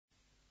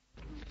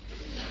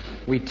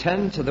We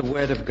turn to the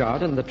Word of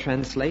God, and the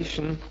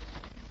translation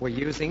we're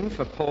using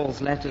for Paul's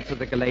letter to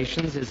the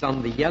Galatians is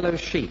on the yellow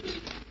sheet.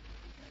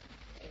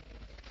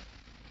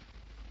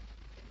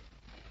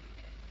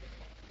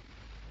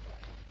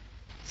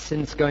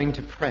 Since going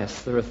to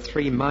press, there are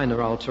 3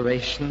 minor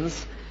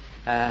alterations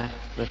that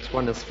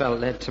one has felt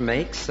led to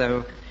make,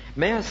 so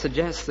may I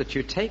suggest that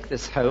you take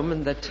this home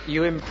and that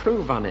you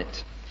improve on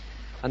it.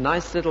 A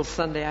nice little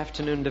Sunday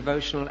afternoon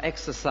devotional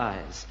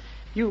exercise.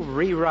 You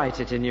rewrite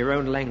it in your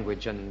own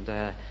language and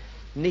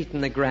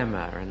neaten the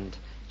grammar and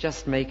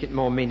just make it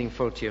more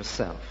meaningful to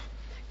yourself.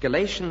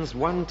 Galatians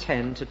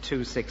 1:10 to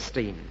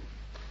 2:16.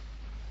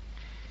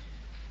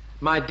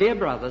 My dear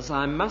brothers,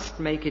 I must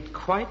make it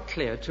quite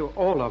clear to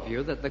all of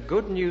you that the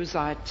good news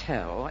I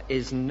tell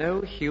is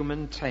no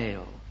human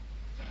tale.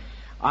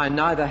 I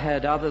neither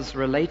heard others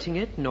relating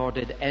it, nor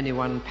did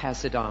anyone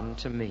pass it on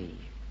to me.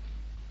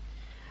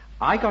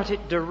 I got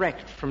it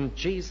direct from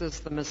Jesus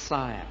the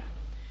Messiah,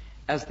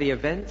 as the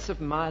events of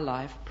my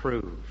life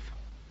prove.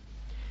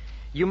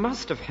 You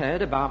must have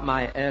heard about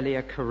my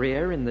earlier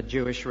career in the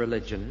Jewish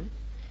religion.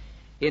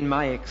 In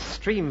my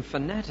extreme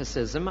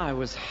fanaticism, I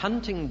was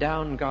hunting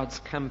down God's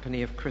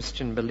company of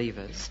Christian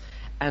believers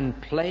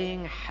and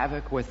playing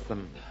havoc with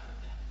them.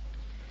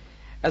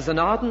 As an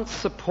ardent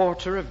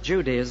supporter of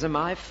Judaism,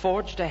 I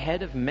forged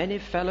ahead of many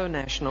fellow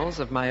nationals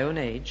of my own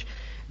age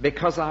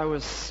because I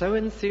was so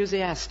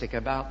enthusiastic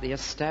about the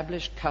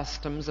established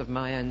customs of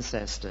my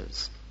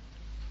ancestors.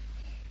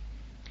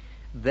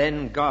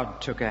 Then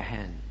God took a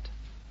hand.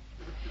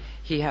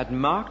 He had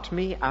marked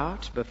me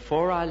out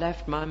before I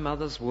left my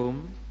mother's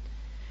womb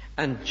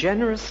and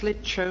generously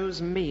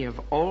chose me of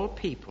all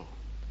people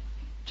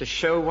to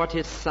show what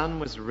his Son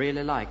was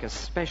really like,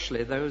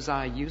 especially those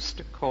I used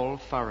to call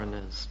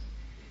foreigners.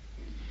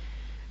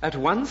 At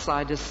once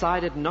I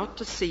decided not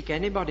to seek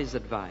anybody's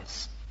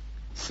advice,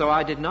 so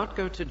I did not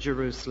go to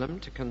Jerusalem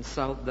to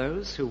consult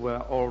those who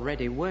were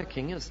already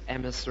working as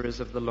emissaries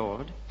of the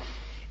Lord.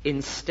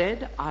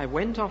 Instead, I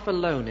went off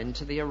alone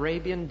into the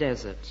Arabian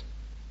desert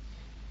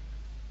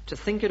to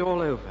think it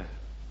all over.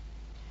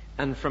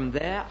 And from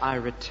there, I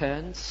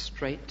returned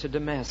straight to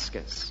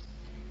Damascus.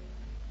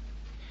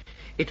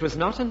 It was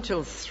not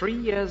until 3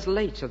 years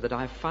later that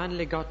I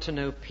finally got to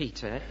know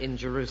Peter in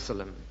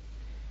Jerusalem.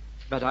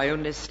 But I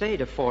only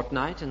stayed a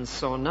fortnight and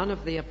saw none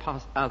of the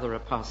other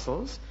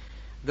apostles,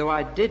 though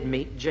I did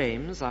meet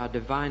James, our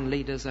divine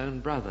leader's own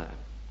brother.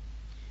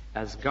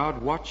 As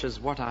God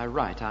watches what I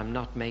write, I'm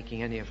not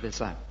making any of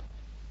this up.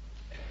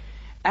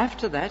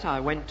 After that, I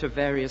went to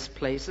various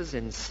places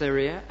in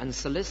Syria and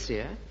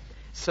Cilicia,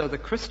 so the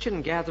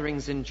Christian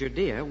gatherings in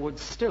Judea would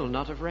still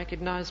not have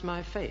recognized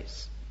my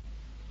face.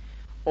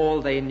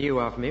 All they knew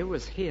of me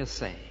was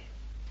hearsay,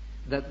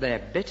 that their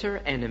bitter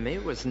enemy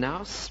was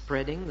now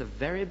spreading the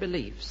very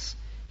beliefs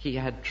he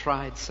had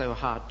tried so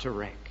hard to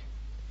wreck.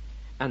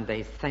 And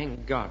they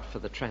thanked God for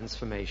the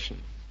transformation.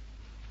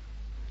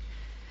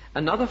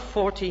 Another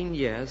 14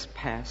 years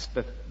passed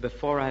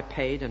before I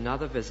paid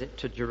another visit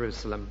to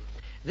Jerusalem.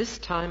 This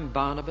time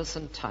Barnabas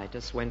and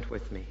Titus went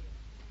with me.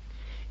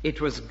 It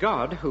was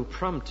God who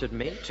prompted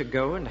me to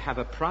go and have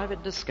a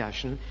private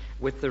discussion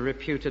with the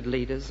reputed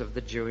leaders of the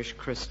Jewish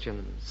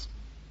Christians.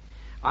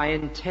 I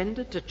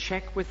intended to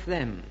check with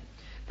them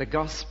the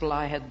gospel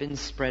I had been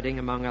spreading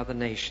among other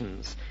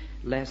nations,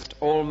 lest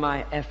all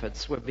my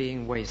efforts were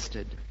being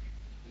wasted.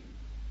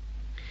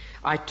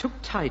 I took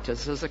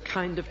Titus as a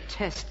kind of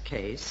test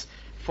case,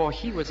 for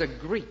he was a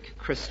Greek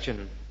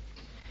Christian.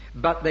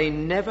 But they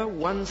never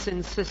once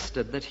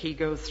insisted that he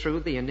go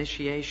through the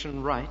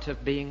initiation rite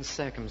of being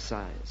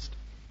circumcised.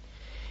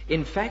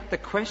 In fact, the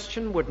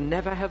question would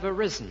never have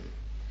arisen,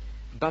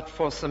 but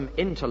for some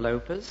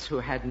interlopers who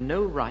had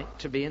no right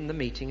to be in the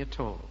meeting at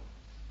all.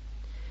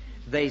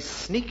 They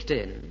sneaked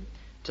in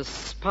to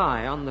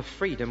spy on the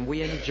freedom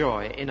we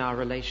enjoy in our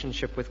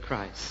relationship with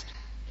Christ.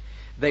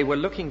 They were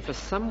looking for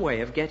some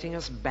way of getting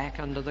us back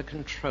under the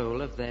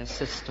control of their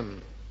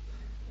system.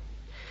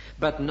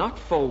 But not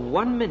for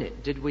 1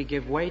 minute did we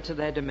give way to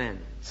their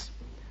demands,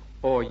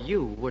 or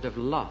you would have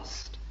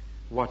lost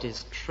what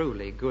is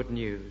truly good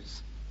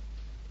news.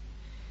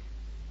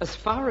 As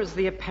far as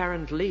the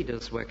apparent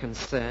leaders were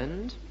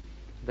concerned,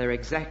 their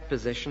exact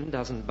position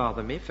doesn't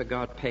bother me, for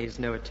God pays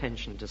no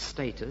attention to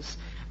status.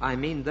 I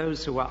mean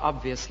those who were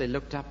obviously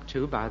looked up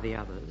to by the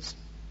others.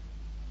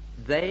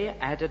 They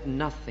added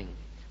nothing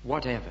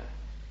whatever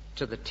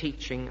to the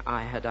teaching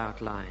I had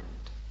outlined.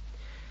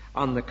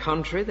 On the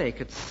contrary, they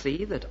could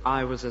see that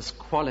I was as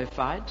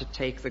qualified to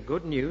take the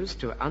good news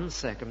to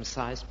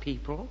uncircumcised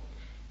people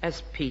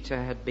as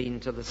Peter had been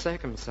to the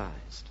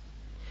circumcised.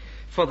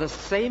 For the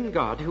same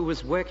God who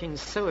was working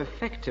so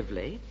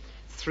effectively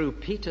through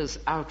Peter's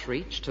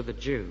outreach to the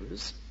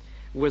Jews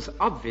was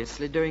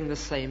obviously doing the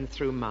same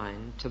through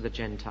mine to the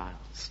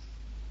Gentiles.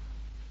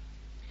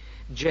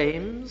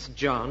 James,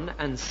 John,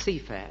 and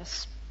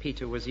Cephas,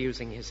 Peter was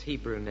using his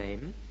Hebrew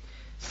name,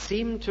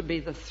 seemed to be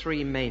the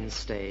 3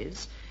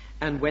 mainstays,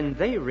 and when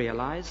they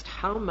realized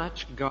how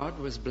much God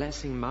was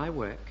blessing my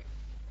work,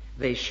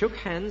 They shook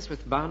hands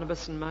with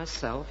Barnabas and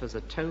myself as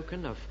a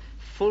token of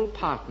full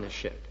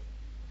partnership,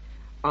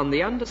 on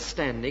the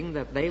understanding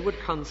that they would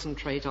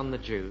concentrate on the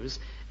Jews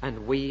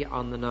and we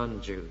on the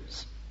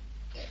non-Jews.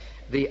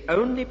 The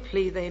only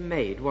plea they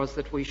made was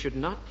that we should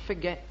not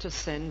forget to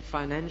send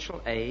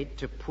financial aid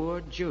to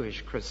poor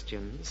Jewish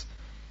Christians,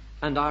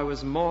 and I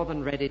was more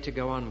than ready to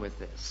go on with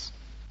this.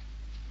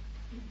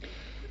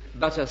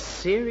 But a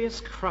serious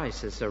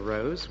crisis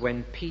arose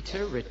when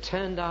Peter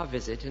returned our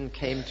visit and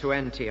came to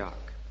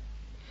Antioch.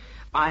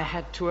 I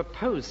had to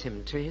oppose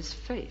him to his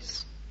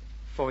face,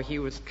 for he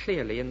was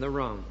clearly in the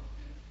wrong.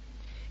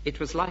 It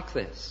was like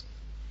this.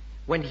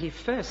 When he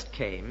first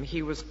came,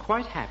 he was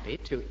quite happy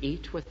to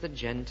eat with the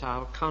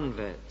Gentile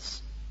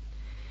converts.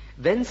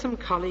 Then some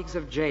colleagues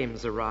of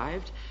James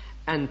arrived,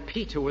 and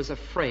Peter was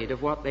afraid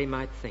of what they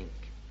might think.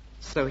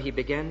 So he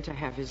began to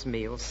have his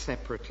meals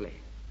separately.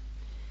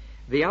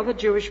 The other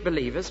Jewish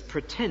believers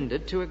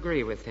pretended to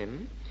agree with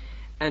him,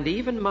 and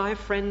even my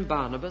friend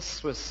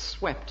Barnabas was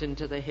swept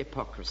into the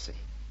hypocrisy.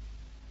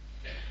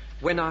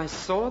 When I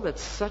saw that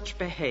such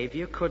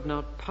behavior could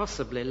not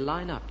possibly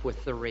line up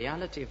with the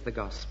reality of the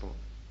gospel,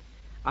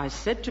 I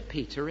said to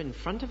Peter in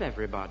front of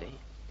everybody,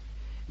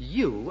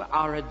 "You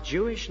are a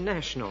Jewish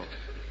national,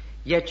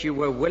 yet you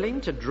were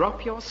willing to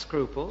drop your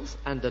scruples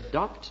and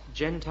adopt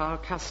Gentile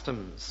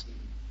customs.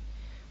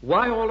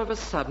 Why all of a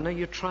sudden are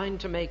you trying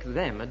to make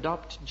them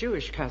adopt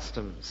Jewish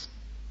customs?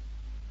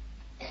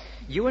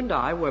 You and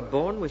I were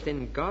born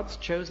within God's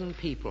chosen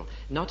people,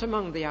 not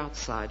among the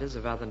outsiders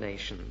of other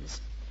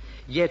nations.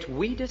 Yet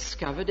we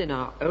discovered in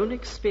our own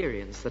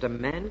experience that a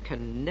man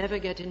can never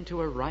get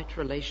into a right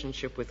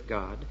relationship with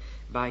God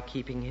by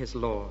keeping his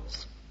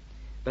laws,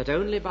 but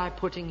only by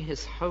putting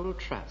his whole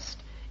trust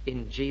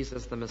in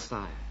Jesus the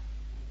Messiah.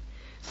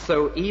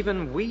 So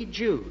even we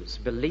Jews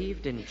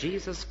believed in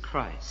Jesus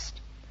Christ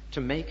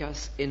to make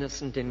us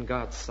innocent in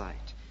God's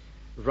sight,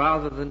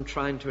 rather than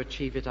trying to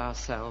achieve it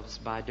ourselves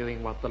by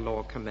doing what the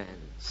law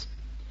commands.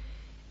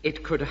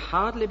 It could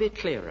hardly be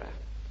clearer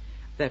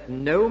that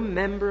no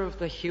member of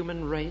the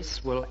human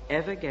race will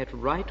ever get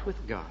right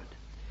with God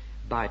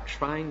by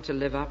trying to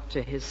live up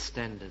to his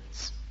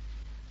standards,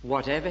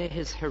 whatever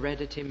his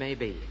heredity may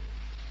be.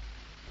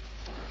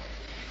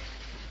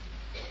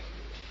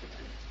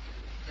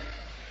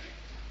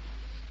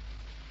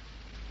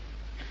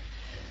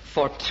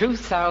 For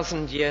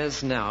 2,000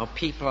 years now,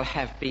 people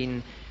have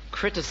been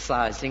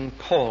criticizing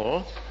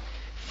Paul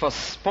for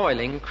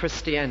spoiling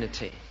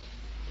Christianity.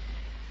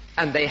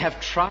 And they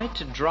have tried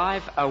to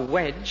drive a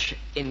wedge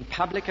in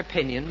public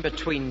opinion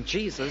between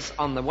Jesus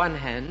on the one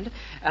hand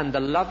and the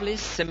lovely,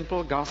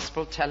 simple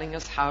gospel telling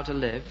us how to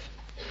live,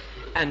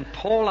 and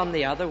Paul on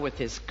the other with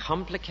his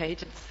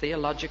complicated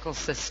theological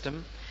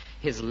system,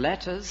 his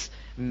letters,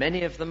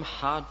 many of them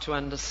hard to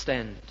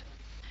understand.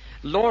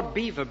 Lord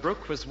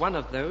Beaverbrook was one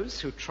of those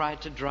who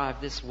tried to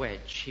drive this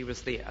wedge. He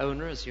was the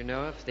owner, as you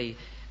know, of the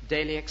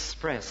Daily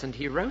Express, and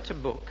he wrote a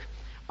book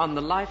on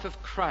the life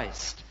of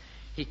Christ.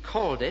 He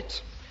called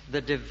it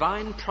The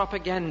Divine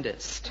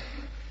Propagandist.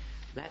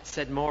 That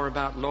said more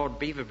about Lord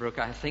Beaverbrook,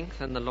 I think,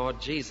 than the Lord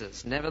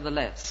Jesus.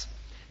 Nevertheless,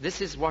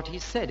 this is what he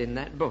said in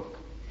that book.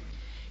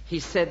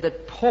 He said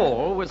that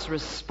Paul was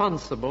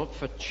responsible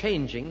for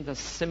changing the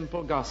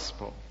simple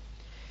gospel,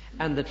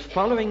 and that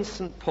following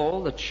St.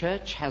 Paul, the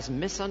church has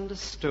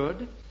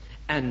misunderstood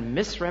and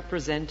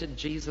misrepresented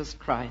Jesus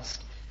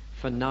Christ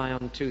for nigh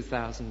on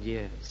 2,000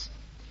 years.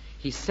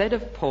 He said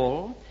of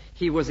Paul,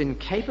 he was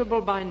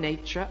incapable by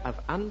nature of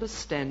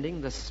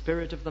understanding the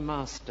spirit of the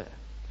Master,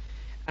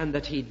 and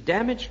that he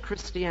damaged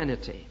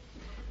Christianity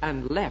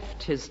and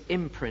left his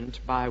imprint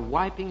by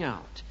wiping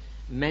out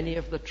many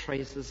of the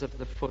traces of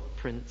the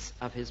footprints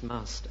of his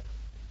Master.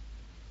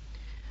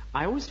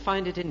 I always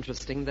find it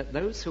interesting that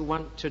those who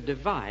want to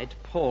divide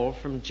Paul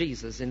from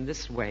Jesus in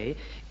this way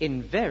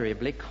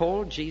invariably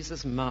call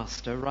Jesus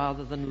Master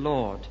rather than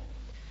Lord.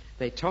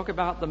 They talk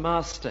about the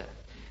Master,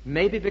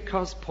 maybe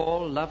because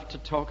Paul loved to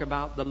talk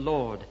about the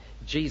Lord,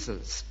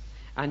 Jesus.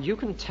 And you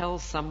can tell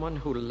someone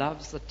who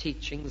loves the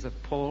teachings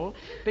of Paul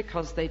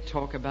because they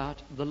talk about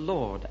the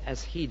Lord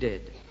as he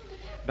did.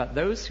 But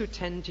those who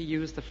tend to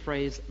use the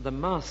phrase the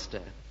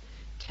Master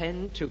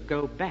tend to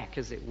go back,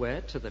 as it were,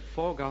 to the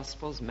four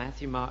Gospels,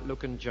 Matthew, Mark,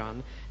 Luke, and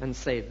John, and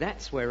say,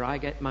 that's where I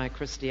get my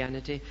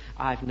Christianity.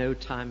 I've no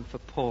time for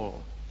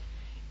Paul.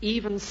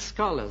 Even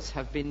scholars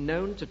have been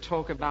known to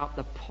talk about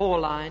the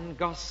Pauline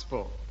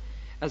gospel,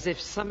 as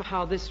if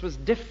somehow this was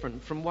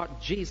different from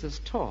what Jesus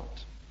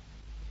taught.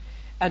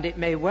 And it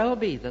may well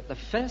be that the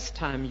first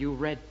time you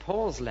read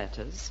Paul's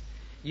letters,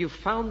 you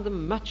found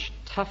them much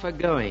tougher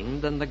going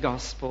than the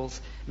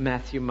Gospels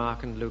Matthew,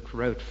 Mark, and Luke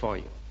wrote for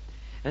you.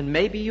 And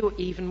maybe you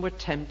even were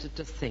tempted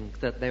to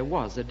think that there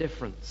was a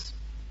difference,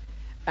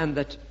 and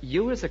that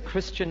you as a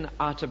Christian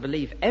are to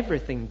believe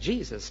everything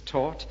Jesus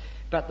taught,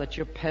 but that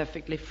you're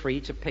perfectly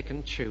free to pick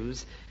and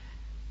choose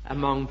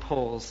among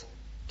Paul's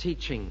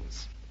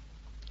teachings.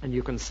 And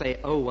you can say,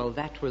 oh, well,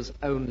 that was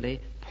only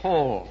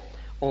Paul,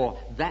 or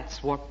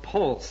that's what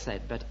Paul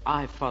said, but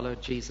I follow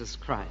Jesus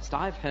Christ.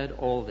 I've heard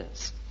all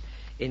this.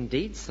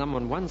 Indeed,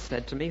 someone once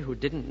said to me who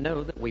didn't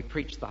know that we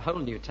preach the whole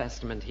New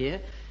Testament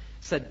here,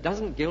 said,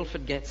 doesn't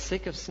Guildford get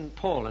sick of St.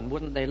 Paul, and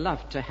wouldn't they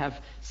love to have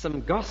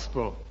some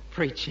gospel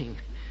preaching?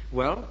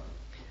 Well,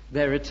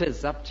 there it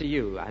is, up to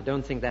you. I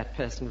don't think that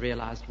person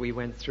realized we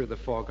went through the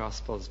 4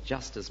 Gospels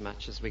just as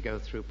much as we go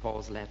through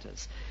Paul's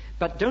letters.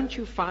 But don't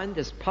you find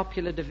this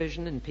popular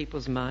division in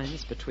people's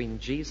minds between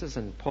Jesus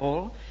and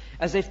Paul?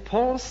 As if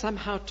Paul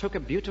somehow took a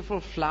beautiful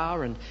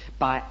flower and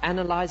by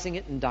analyzing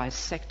it and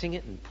dissecting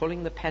it and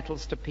pulling the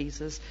petals to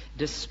pieces,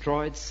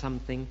 destroyed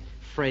something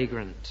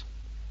fragrant.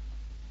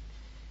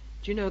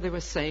 Do you know they were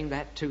saying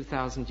that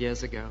 2,000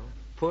 years ago?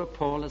 Poor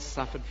Paul has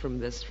suffered from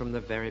this from the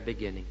very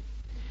beginning.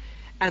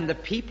 And the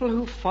people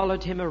who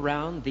followed him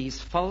around, these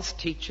false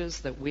teachers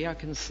that we are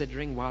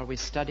considering while we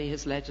study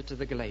his letter to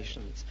the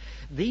Galatians,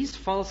 these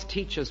false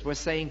teachers were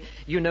saying,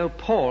 you know,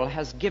 Paul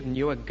has given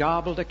you a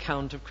garbled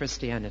account of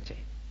Christianity.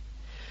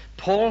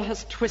 Paul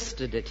has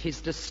twisted it,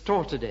 he's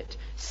distorted it.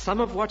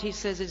 Some of what he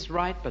says is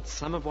right, but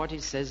some of what he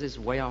says is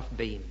way off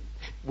beam.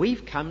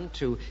 We've come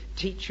to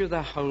teach you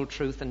the whole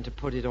truth and to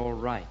put it all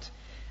right.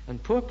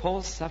 And poor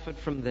Paul suffered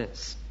from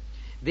this.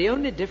 The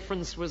only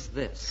difference was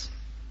this.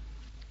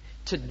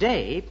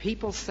 Today,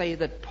 people say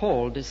that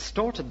Paul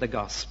distorted the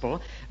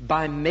gospel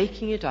by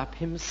making it up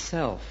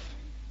himself.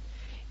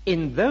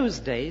 In those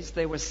days,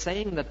 they were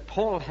saying that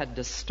Paul had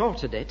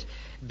distorted it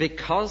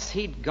because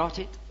he'd got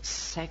it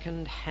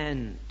second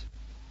hand.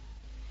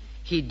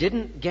 He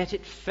didn't get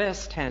it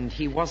first hand.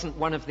 He wasn't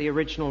one of the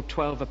original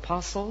 12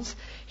 apostles.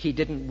 He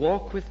didn't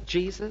walk with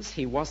Jesus.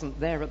 He wasn't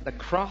there at the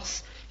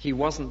cross. He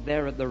wasn't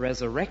there at the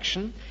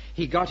resurrection.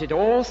 He got it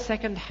all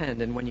second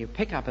hand. And when you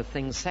pick up a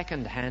thing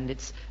second hand,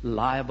 it's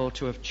liable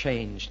to have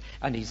changed.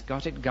 And he's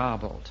got it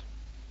garbled.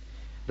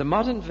 The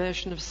modern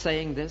version of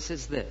saying this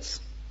is this.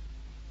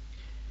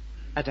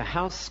 At a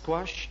house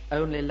squash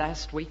only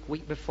last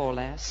week before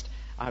last,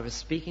 I was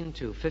speaking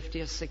to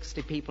 50 or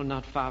 60 people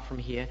not far from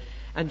here.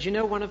 And you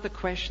know one of the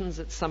questions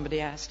that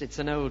somebody asked? It's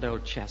an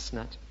old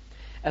chestnut.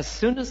 As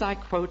soon as I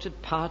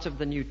quoted part of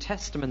the New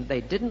Testament they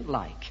didn't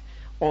like,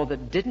 or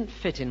that didn't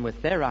fit in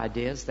with their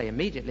ideas, they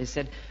immediately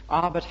said,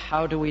 but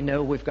how do we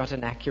know we've got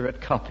an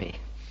accurate copy?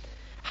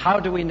 How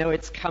do we know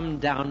it's come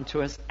down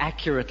to us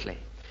accurately?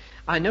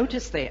 I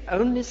notice they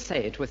only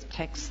say it with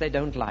texts they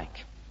don't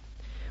like.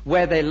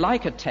 Where they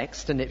like a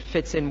text and it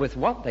fits in with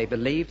what they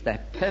believe,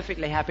 they're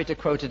perfectly happy to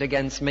quote it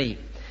against me.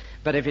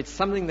 But if it's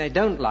something they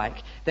don't like,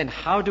 then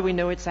how do we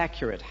know it's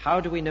accurate?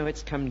 How do we know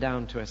it's come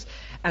down to us?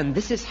 And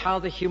this is how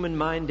the human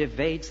mind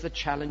evades the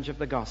challenge of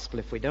the gospel.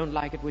 If we don't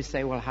like it, we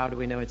say, well, how do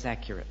we know it's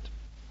accurate?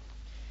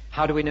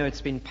 How do we know it's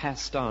been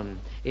passed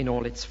on in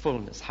all its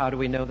fullness? How do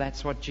we know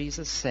that's what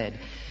Jesus said?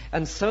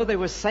 And so they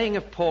were saying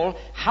of Paul,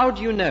 how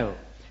do you know?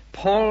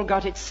 Paul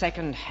got it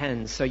second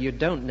hand, so you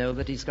don't know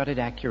that he's got it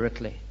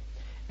accurately.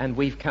 And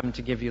we've come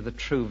to give you the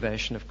true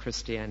version of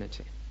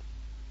Christianity.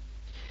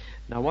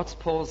 Now, what's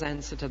Paul's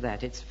answer to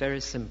that? It's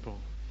very simple.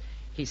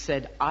 He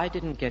said, I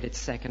didn't get it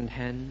second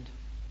hand.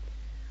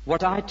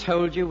 What I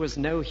told you was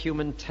no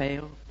human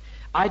tale.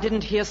 I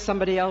didn't hear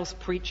somebody else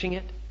preaching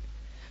it,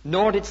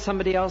 nor did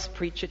somebody else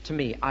preach it to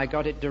me. I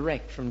got it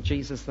direct from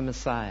Jesus the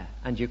Messiah,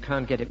 and you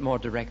can't get it more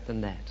direct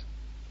than that.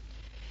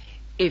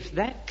 If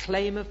that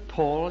claim of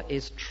Paul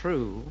is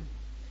true,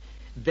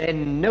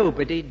 then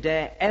nobody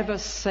dare ever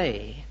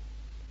say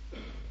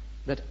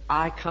that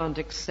I can't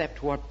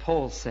accept what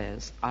Paul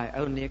says, I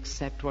only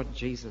accept what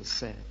Jesus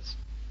says.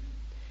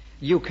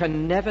 You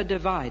can never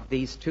divide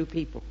these two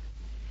people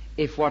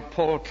if what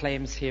Paul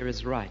claims here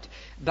is right.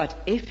 But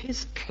if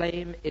his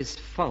claim is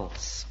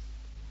false,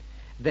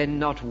 then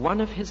not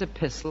one of his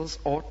epistles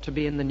ought to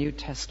be in the New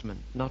Testament,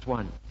 not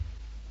one.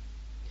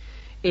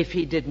 If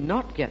he did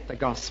not get the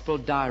gospel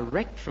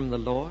direct from the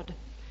Lord,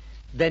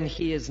 then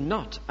he is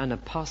not an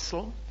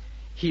apostle.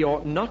 He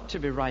ought not to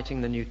be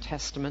writing the New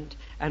Testament,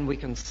 and we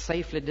can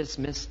safely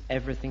dismiss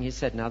everything he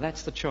said. Now,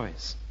 that's the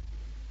choice.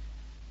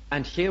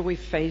 And here we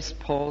face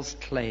Paul's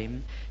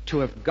claim to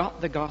have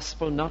got the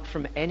gospel not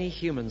from any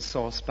human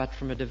source, but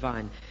from a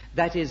divine.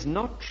 That is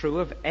not true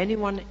of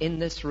anyone in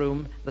this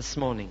room this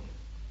morning.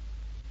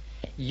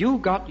 You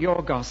got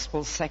your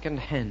gospel second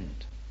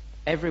hand.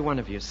 Every one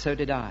of you. So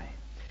did I.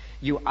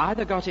 You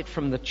either got it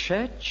from the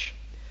church,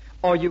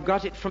 or you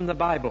got it from the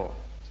Bible.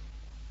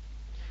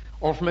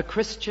 Or from a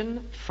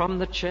Christian from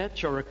the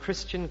church, or a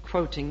Christian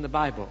quoting the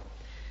Bible.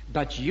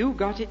 But you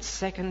got it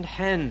second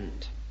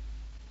hand.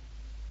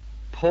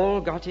 Paul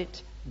got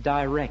it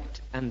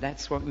direct, and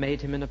that's what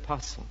made him an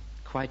apostle.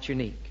 Quite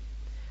unique.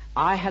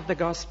 I had the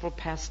gospel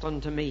passed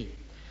on to me.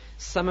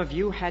 Some of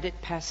you had it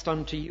passed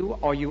on to you,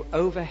 or you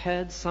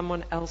overheard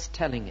someone else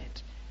telling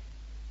it.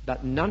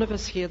 But none of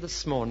us here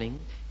this morning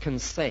can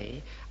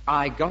say,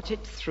 I got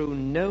it through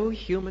no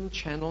human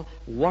channel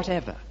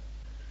whatever.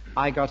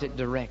 I got it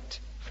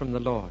direct from the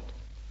Lord.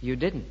 You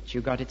didn't. You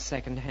got it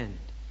second hand.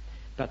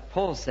 But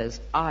Paul says,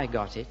 I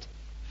got it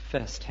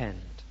first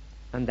hand.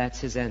 And that's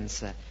his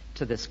answer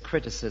to this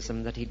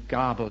criticism that he'd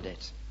garbled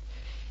it.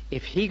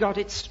 If he got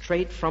it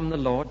straight from the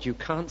Lord, you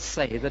can't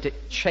say that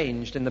it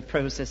changed in the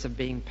process of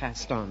being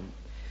passed on.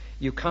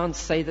 You can't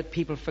say that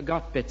people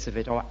forgot bits of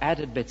it or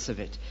added bits of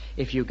it.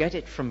 If you get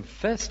it from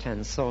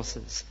first-hand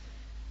sources,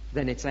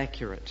 then it's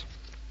accurate.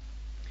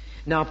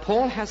 Now,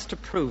 Paul has to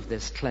prove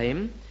this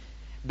claim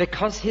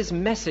because his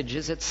message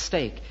is at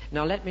stake.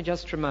 Now, let me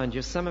just remind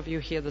you, some of you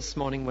here this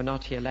morning were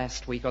not here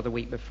last week or the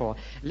week before.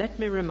 Let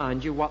me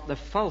remind you what the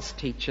false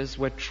teachers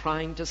were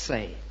trying to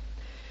say.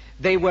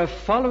 They were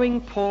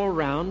following Paul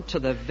round to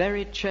the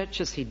very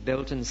churches he'd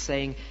built and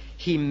saying,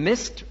 he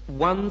missed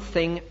one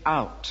thing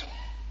out.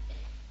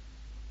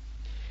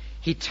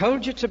 He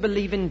told you to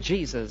believe in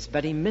Jesus,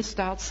 but he missed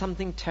out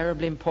something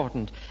terribly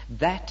important.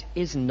 That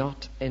is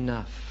not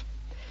enough.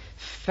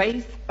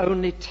 Faith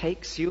only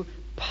takes you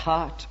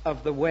part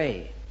of the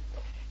way.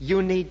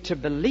 You need to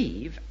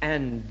believe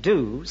and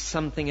do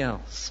something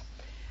else.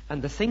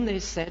 And the thing they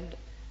said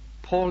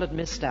Paul had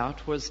missed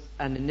out was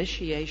an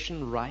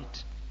initiation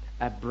rite,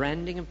 a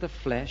branding of the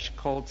flesh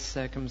called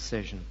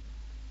circumcision.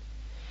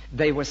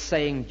 They were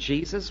saying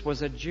Jesus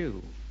was a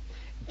Jew.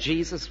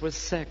 Jesus was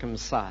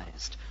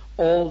circumcised.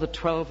 All the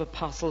 12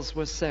 apostles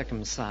were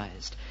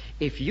circumcised.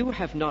 If you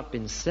have not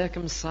been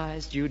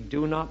circumcised, you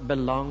do not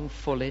belong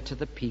fully to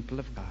the people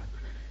of God.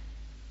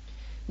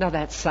 Now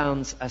that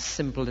sounds a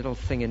simple little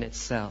thing in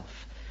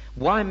itself.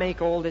 Why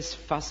make all this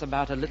fuss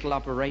about a little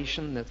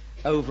operation that's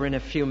over in a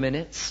few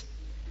minutes?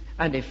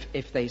 And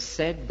if they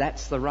said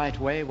that's the right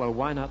way, well,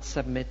 why not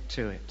submit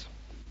to it?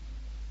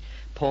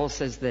 Paul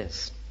says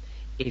this,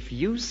 if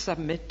you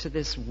submit to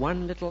this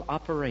one little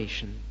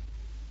operation,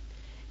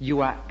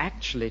 you are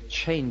actually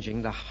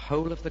changing the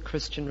whole of the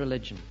Christian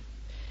religion.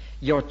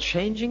 You're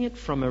changing it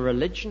from a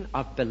religion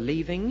of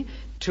believing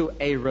to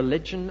a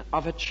religion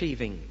of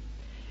achieving.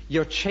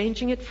 You're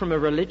changing it from a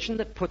religion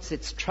that puts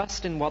its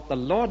trust in what the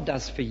Lord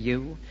does for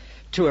you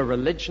to a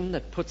religion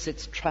that puts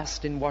its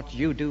trust in what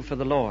you do for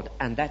the Lord.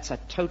 And that's a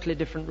totally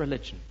different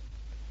religion.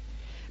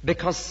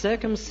 Because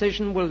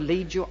circumcision will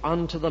lead you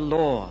onto the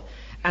law,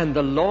 and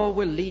the law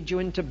will lead you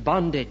into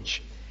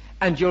bondage.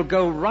 And you'll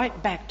go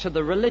right back to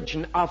the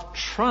religion of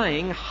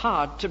trying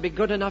hard to be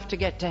good enough to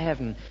get to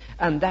heaven.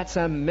 And that's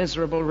a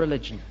miserable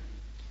religion.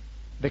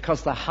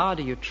 Because the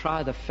harder you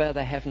try, the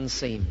further heaven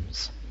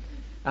seems.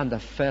 And the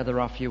further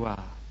off you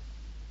are.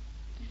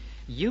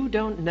 You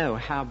don't know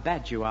how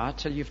bad you are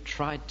till you've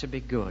tried to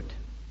be good.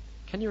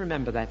 Can you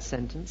remember that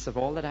sentence of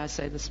all that I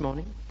say this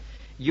morning?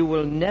 You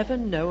will never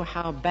know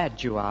how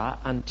bad you are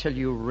until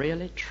you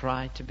really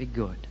try to be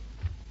good.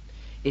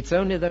 It's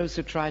only those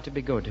who try to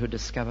be good who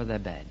discover they're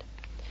bad.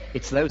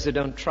 It's those who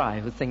don't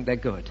try who think they're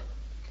good.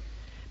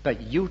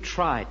 But you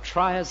try.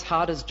 Try as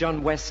hard as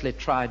John Wesley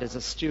tried as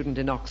a student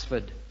in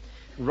Oxford,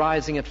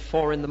 rising at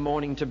 4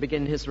 a.m. to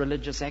begin his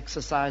religious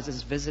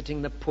exercises,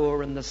 visiting the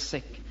poor and the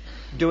sick,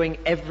 doing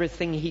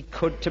everything he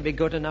could to be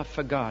good enough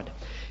for God.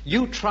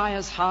 You try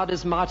as hard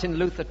as Martin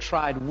Luther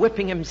tried,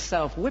 whipping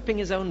himself, whipping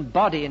his own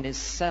body in his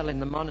cell in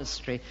the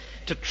monastery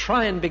to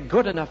try and be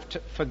good enough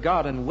for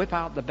God and whip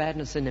out the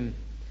badness in him.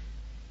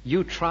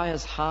 You try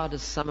as hard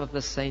as some of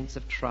the saints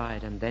have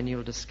tried, and then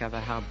you'll discover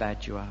how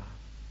bad you are.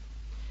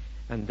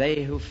 And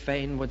they who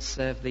fain would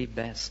serve thee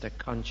best are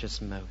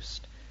conscious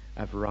most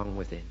of wrong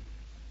within.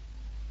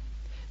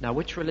 Now,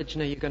 which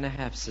religion are you going to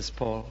have, says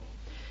Paul?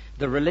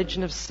 The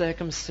religion of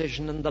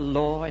circumcision and the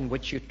law, in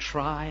which you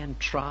try and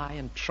try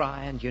and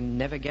try and you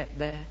never get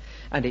there,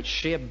 and it's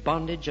sheer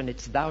bondage, and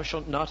it's thou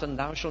shalt not and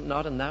thou shalt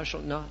not and thou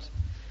shalt not?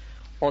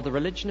 Or the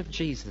religion of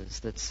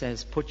Jesus that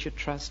says, put your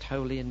trust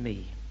wholly in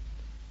me.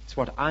 It's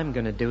what I'm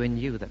going to do in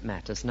you that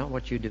matters, not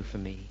what you do for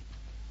me.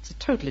 It's a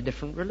totally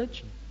different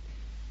religion.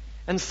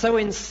 And so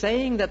in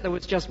saying that there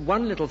was just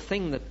one little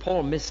thing that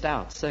Paul missed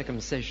out,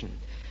 circumcision,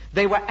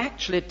 they were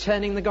actually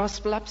turning the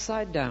gospel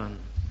upside down.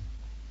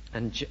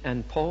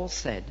 And Paul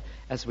said,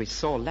 as we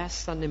saw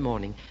last Sunday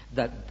morning,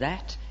 that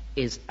that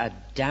is a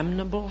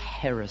damnable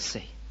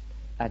heresy.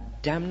 A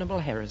damnable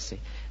heresy.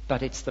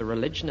 But it's the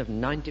religion of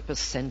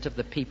 90% of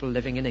the people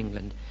living in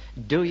England.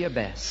 Do your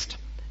best.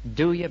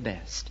 Do your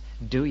best.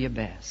 Do your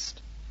best.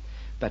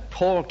 But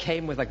Paul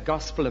came with a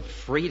gospel of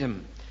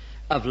freedom,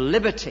 of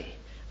liberty,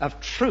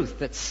 of truth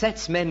that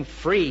sets men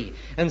free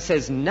and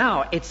says,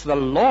 now it's the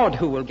Lord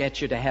who will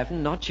get you to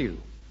heaven, not you.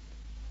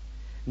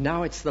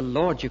 Now it's the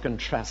Lord you can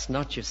trust,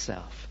 not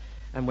yourself.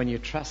 And when you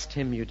trust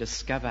him, you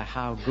discover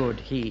how good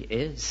he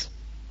is.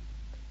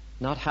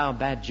 Not how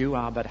bad you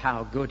are, but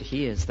how good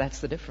he is. That's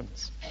the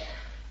difference.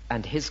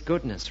 And his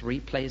goodness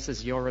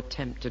replaces your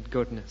attempted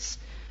goodness.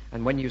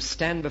 And when you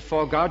stand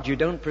before God, you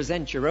don't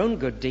present your own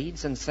good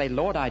deeds and say,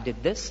 Lord, I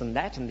did this and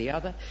that and the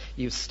other.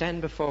 You stand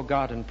before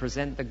God and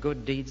present the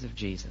good deeds of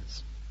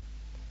Jesus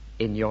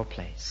in your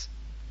place.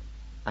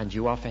 And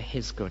you offer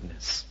his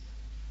goodness.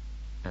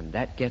 And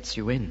that gets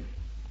you in.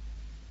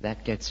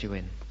 That gets you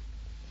in.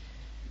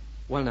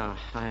 Well, now,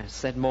 I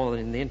said more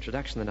in the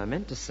introduction than I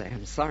meant to say.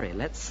 I'm sorry.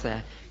 Let's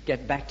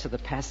get back to the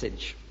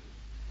passage.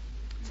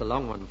 It's a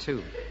long one,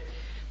 too.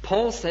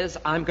 Paul says,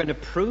 I'm going to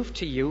prove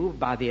to you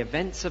by the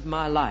events of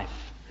my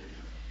life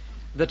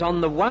that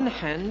on the one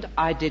hand,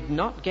 I did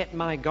not get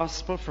my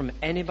gospel from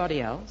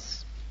anybody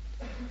else,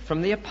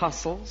 from the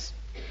apostles.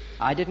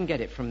 I didn't get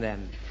it from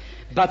them.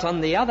 But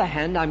on the other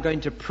hand, I'm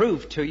going to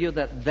prove to you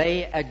that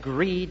they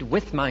agreed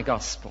with my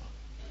gospel.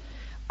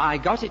 I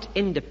got it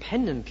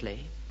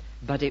independently,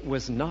 but it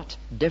was not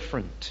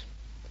different.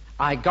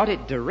 I got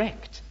it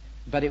direct,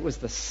 but it was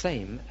the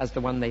same as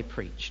the one they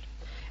preached.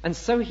 And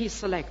so he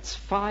selects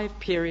 5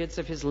 periods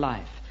of his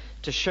life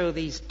to show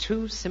these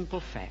 2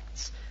 simple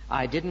facts.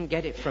 I didn't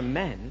get it from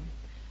men,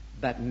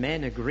 but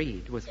men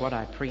agreed with what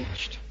I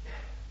preached.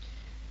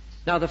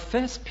 Now, the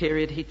first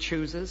period he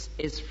chooses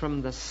is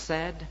from the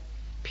sad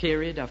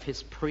period of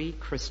his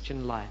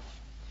pre-Christian life.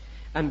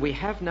 And we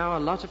have now a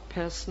lot of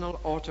personal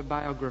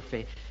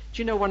autobiography.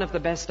 Do you know one of the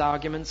best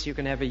arguments you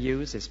can ever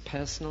use is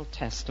personal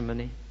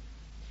testimony?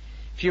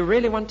 If you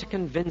really want to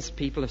convince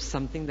people of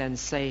something, then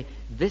say,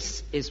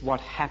 this is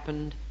what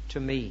happened to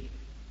me.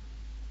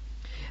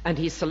 And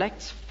he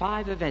selects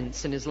 5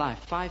 events in his life,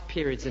 5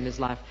 periods in his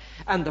life.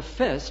 And the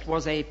first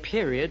was a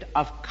period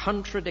of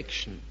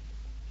contradiction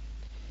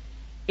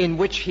in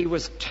which he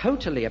was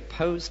totally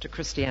opposed to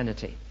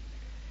Christianity.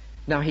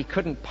 Now, he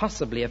couldn't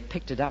possibly have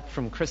picked it up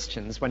from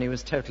Christians when he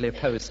was totally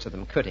opposed to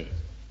them, could he?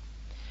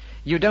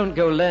 You don't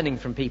go learning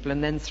from people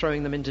and then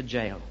throwing them into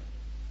jail.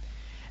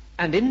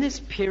 And in this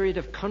period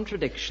of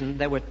contradiction,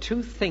 there were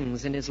 2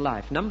 things in his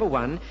life. Number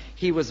 1,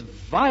 he was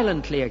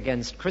violently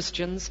against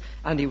Christians,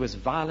 and he was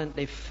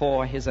violently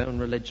for his own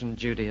religion,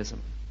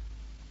 Judaism.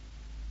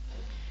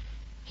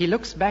 He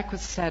looks back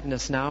with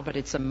sadness now, but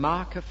it's a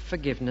mark of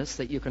forgiveness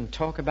that you can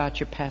talk about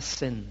your past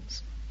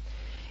sins.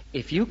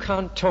 If you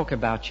can't talk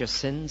about your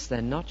sins,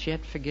 they're not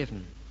yet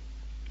forgiven.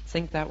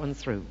 Think that one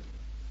through.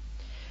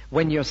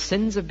 When your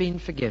sins have been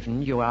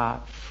forgiven, you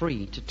are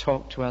free to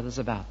talk to others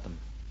about them.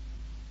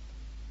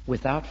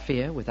 Without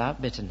fear,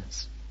 without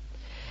bitterness.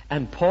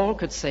 And Paul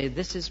could say,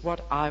 this is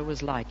what I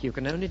was like. You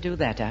can only do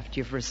that after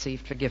you've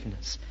received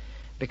forgiveness.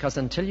 Because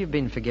until you've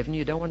been forgiven,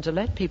 you don't want to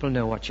let people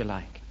know what you're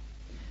like.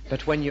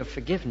 But when you're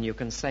forgiven, you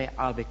can say,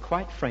 I'll be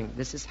quite frank,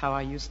 this is how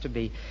I used to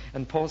be.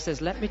 And Paul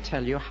says, let me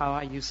tell you how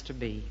I used to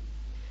be.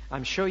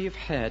 I'm sure you've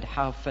heard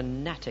how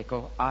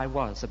fanatical I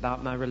was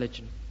about my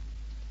religion.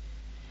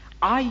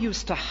 I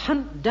used to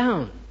hunt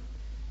down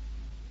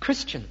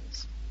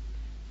Christians.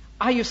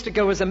 I used to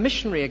go as a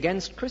missionary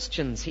against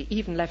Christians. He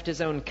even left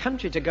his own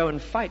country to go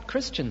and fight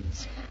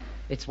Christians.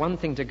 It's one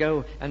thing to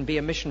go and be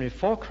a missionary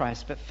for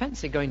Christ, but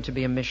fancy going to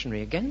be a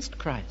missionary against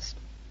Christ.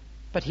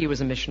 But he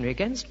was a missionary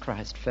against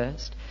Christ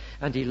first,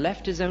 and he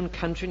left his own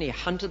country and he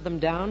hunted them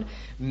down.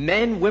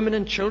 Men, women,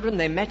 and children,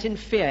 they met in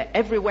fear.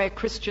 Everywhere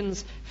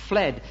Christians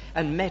fled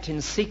and met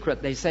in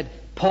secret, they said,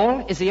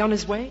 Paul, is he on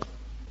his way?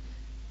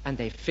 And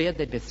they feared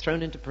they'd be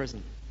thrown into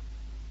prison.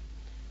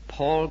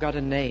 Paul got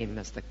a name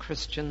as the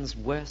Christians'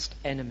 worst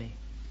enemy.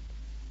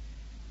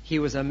 He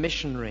was a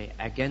missionary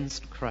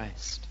against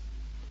Christ.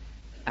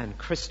 And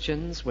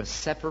Christians were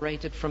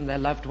separated from their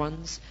loved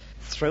ones,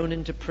 thrown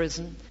into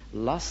prison,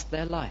 lost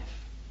their life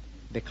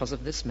because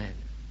of this man.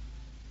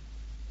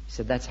 He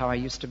said, that's how I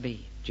used to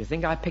be. Do you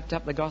think I picked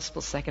up the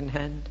gospel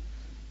secondhand?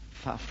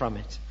 Far from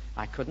it.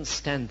 I couldn't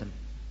stand them.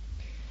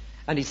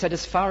 And he said,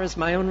 as far as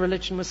my own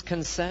religion was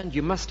concerned,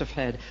 you must have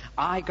heard,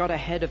 I got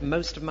ahead of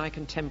most of my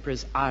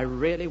contemporaries. I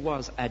really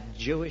was a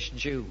Jewish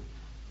Jew,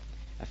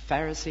 a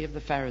Pharisee of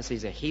the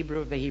Pharisees, a Hebrew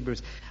of the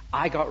Hebrews.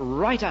 I got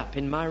right up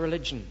in my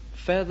religion,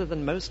 further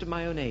than most of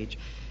my own age,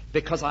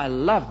 because I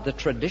loved the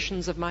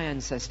traditions of my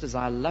ancestors.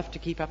 I loved to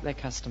keep up their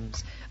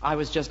customs. I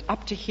was just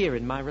up to here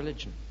in my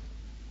religion.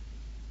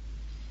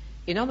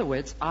 In other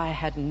words, I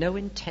had no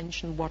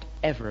intention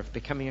whatever of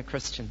becoming a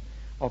Christian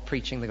or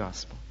preaching the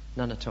gospel.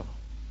 None at all.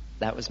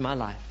 That was my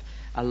life,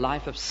 a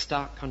life of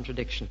stark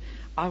contradiction.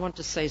 I want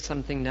to say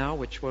something now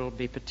which will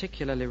be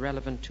particularly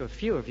relevant to a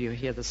few of you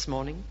here this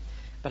morning,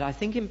 but I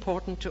think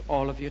important to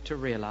all of you to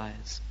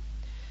realize.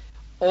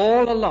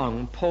 All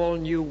along, Paul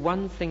knew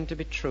one thing to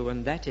be true,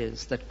 and that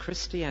is that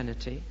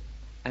Christianity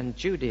and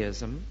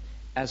Judaism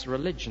as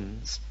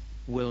religions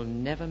will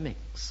never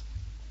mix.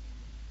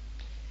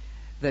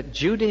 That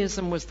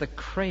Judaism was the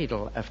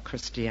cradle of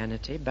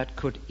Christianity, but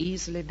could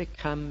easily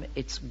become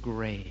its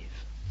grave.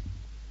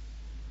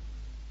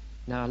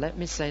 Now, let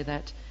me say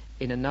that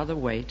in another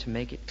way to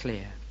make it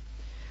clear.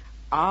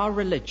 Our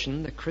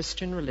religion, the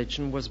Christian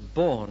religion, was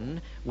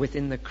born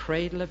within the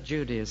cradle of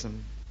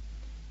Judaism.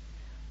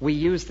 We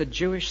use the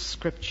Jewish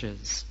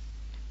scriptures.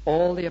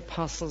 All the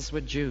apostles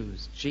were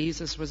Jews.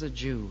 Jesus was a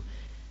Jew.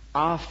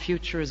 Our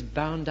future is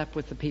bound up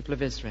with the people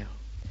of Israel.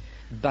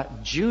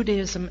 But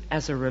Judaism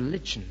as a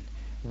religion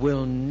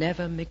will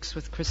never mix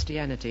with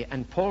Christianity.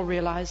 And Paul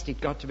realized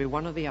he'd got to be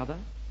one or the other.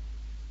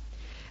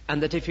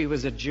 And that if he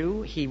was a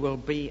Jew, he will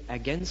be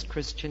against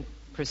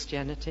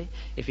Christianity.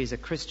 If he's a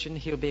Christian,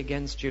 he'll be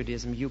against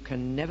Judaism. You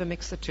can never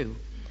mix the two.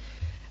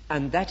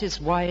 And that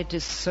is why it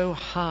is so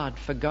hard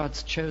for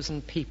God's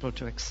chosen people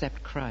to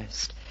accept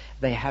Christ.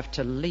 They have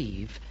to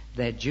leave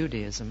their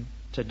Judaism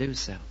to do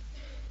so.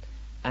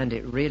 And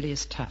it really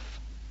is tough.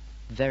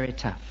 Very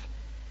tough.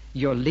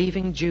 You're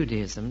leaving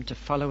Judaism to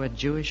follow a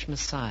Jewish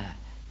Messiah.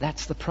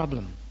 That's the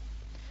problem.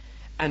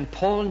 And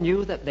Paul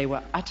knew that they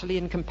were utterly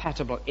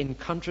incompatible, in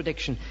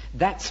contradiction.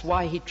 That's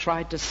why he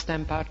tried to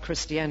stamp out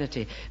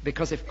Christianity,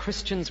 because if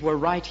Christians were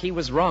right, he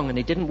was wrong, and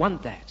he didn't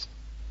want that.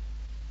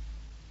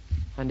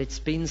 And it's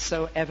been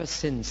so ever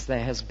since. There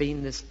has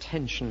been this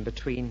tension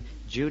between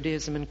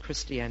Judaism and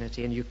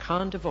Christianity, and you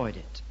can't avoid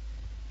it,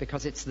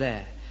 because it's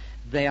there.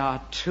 They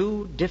are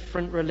two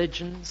different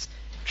religions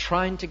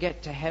trying to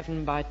get to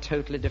heaven by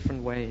totally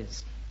different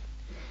ways.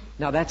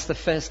 Now that's the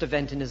first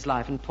event in his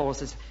life, and Paul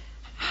says,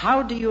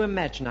 how do you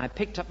imagine I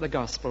picked up the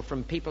gospel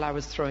from people I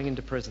was throwing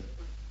into prison?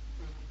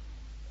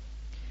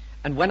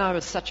 And when I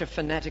was such a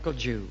fanatical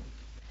Jew,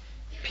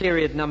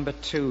 period number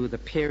 2, the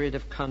period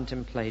of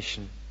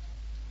contemplation.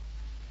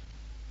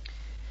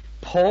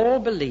 Paul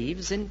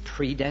believes in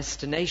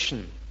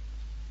predestination.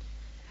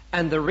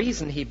 And the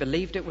reason he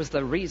believed it was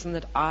the reason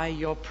that I,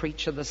 your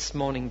preacher this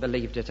morning,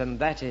 believed it, and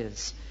that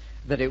is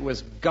that it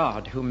was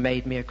God who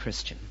made me a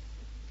Christian.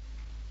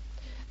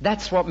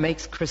 That's what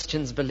makes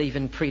Christians believe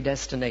in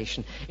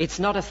predestination. It's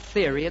not a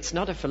theory, it's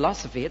not a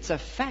philosophy, it's a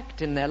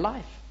fact in their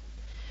life.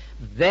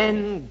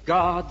 Then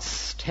God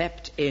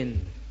stepped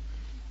in.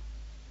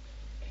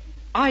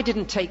 I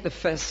didn't take the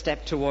first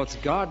step towards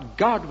God.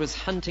 God was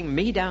hunting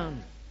me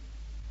down.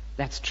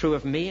 That's true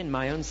of me in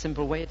my own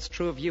simple way. It's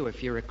true of you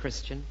if you're a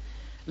Christian.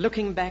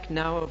 Looking back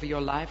now over your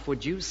life,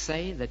 would you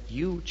say that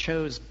you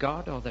chose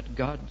God or that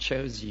God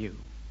chose you?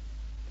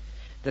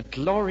 The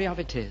glory of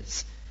it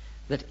is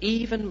that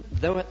even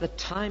though at the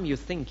time you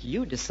think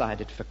you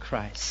decided for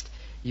Christ,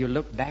 you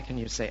look back and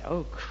you say,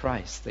 oh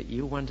Christ, that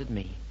you wanted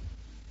me,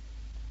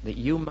 that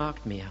you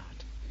marked me out.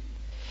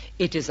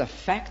 It is a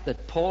fact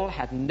that Paul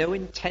had no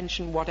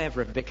intention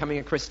whatever of becoming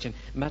a Christian,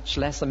 much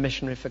less a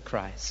missionary for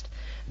Christ.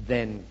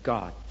 Then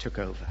God took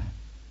over.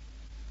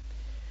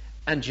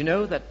 And you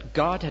know that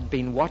God had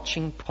been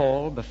watching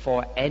Paul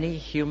before any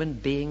human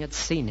being had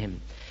seen him.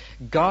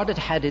 God had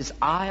had his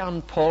eye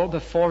on Paul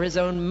before his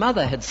own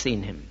mother had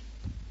seen him.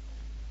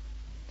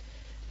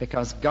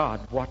 Because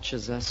God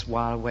watches us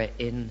while we're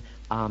in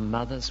our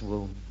mother's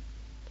womb.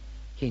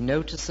 He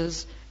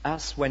notices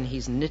us when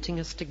he's knitting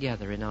us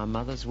together in our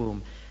mother's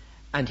womb.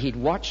 And he'd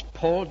watched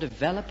Paul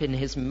develop in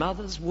his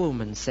mother's womb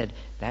and said,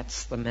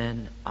 that's the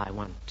man I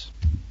want.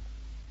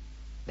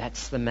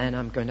 That's the man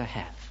I'm going to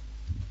have.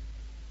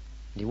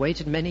 And he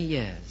waited many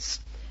years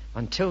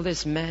until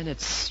this man had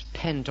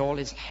spent all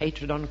his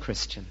hatred on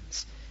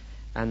Christians.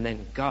 And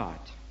then God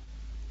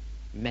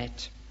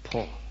met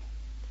Paul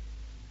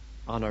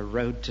on a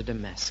road to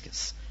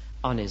Damascus,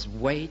 on his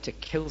way to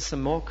kill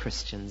some more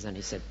Christians. And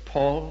he said,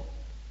 Paul,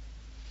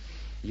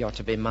 you're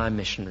to be my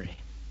missionary.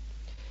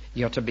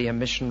 You're to be a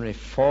missionary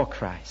for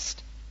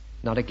Christ,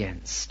 not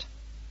against.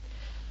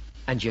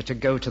 And you're to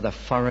go to the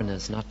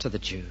foreigners, not to the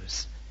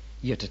Jews.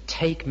 You're to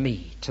take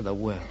me to the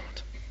world.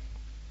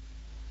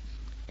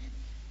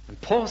 And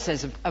Paul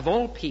says, of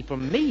all people,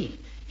 me.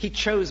 He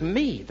chose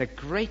me, the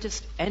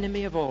greatest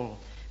enemy of all.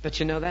 But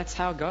you know, that's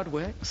how God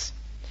works.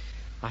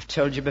 I've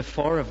told you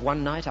before of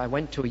one night I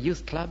went to a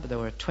youth club. There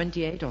were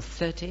 28 or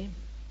 30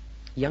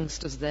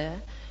 youngsters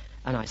there.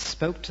 And I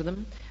spoke to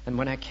them. And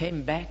when I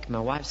came back, my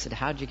wife said,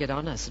 how'd you get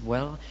on? I said,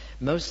 well,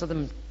 most of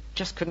them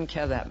just couldn't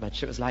care that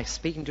much. It was like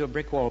speaking to a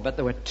brick wall. But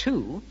there were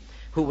 2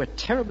 who were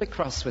terribly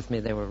cross with me.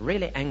 They were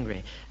really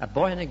angry. A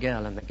boy and a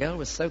girl. And the girl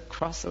was so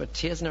cross there were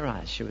tears in her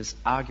eyes. She was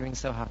arguing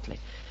so hotly.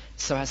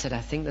 So I said,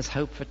 I think there's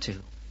hope for 2.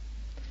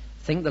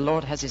 I think the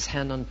Lord has his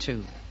hand on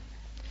 2.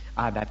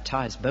 I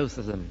baptized both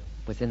of them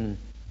within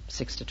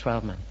 6 to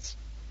 12 months.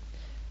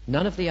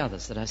 None of the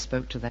others that I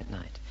spoke to that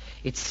night.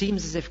 It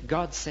seems as if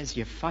God says,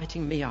 you're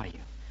fighting me, are you?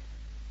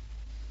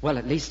 Well,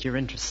 at least you're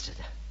interested.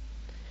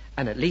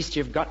 And at least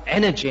you've got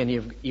energy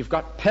and you've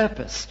got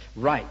purpose.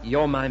 Right,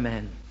 you're my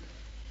man.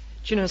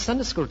 Do you know,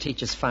 Sunday school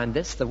teachers find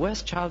this. The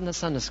worst child in a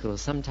Sunday school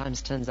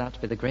sometimes turns out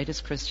to be the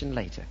greatest Christian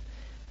later.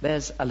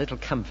 There's a little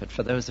comfort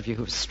for those of you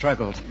who've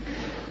struggled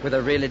with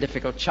a really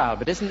difficult child.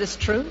 But isn't this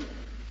true?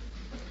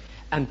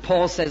 And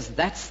Paul says,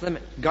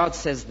 God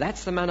says,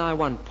 that's the man I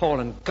want, Paul.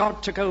 And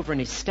God took over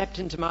and he stepped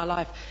into my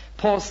life.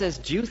 Paul says,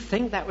 do you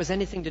think that was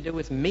anything to do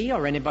with me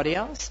or anybody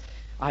else?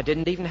 I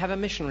didn't even have a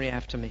missionary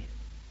after me.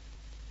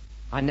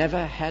 I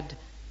never had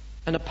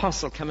an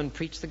apostle come and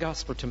preach the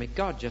gospel to me.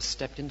 God just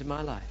stepped into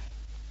my life.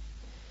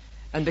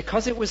 And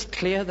because it was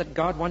clear that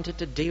God wanted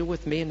to deal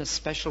with me in a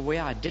special way,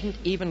 I didn't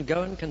even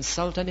go and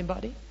consult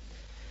anybody.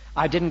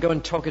 I didn't go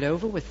and talk it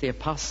over with the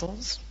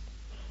apostles.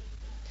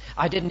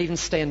 I didn't even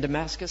stay in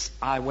Damascus.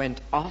 I went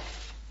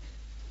off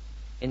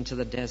into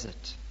the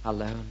desert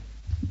alone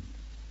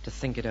to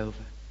think it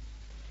over.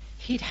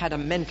 He'd had a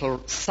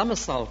mental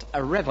somersault,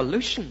 a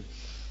revolution.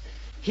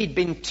 He'd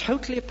been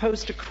totally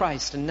opposed to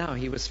Christ, and now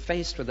he was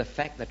faced with the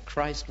fact that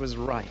Christ was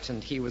right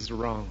and he was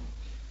wrong.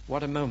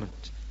 What a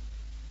moment.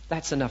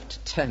 That's enough to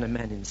turn a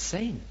man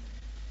insane,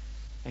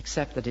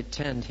 except that it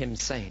turned him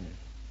sane.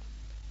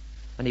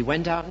 And he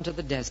went out into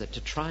the desert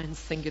to try and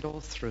think it all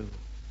through.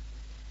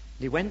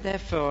 He went there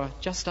for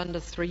just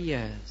under 3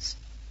 years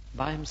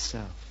by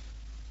himself.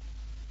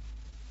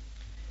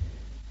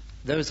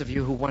 Those of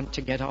you who want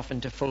to get off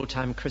into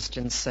full-time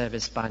Christian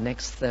service by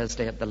next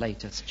Thursday at the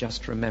latest,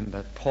 just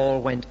remember,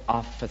 Paul went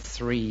off for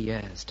 3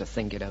 years to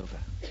think it over.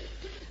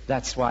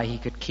 That's why he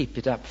could keep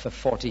it up for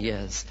 40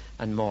 years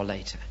and more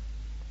later.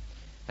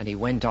 And he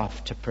went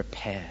off to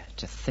prepare,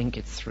 to think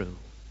it through.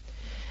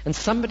 And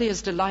somebody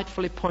has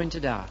delightfully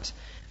pointed out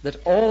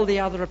that all the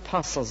other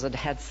apostles had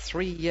had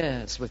 3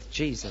 years with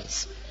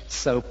Jesus,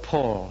 so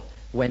Paul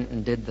went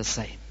and did the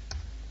same.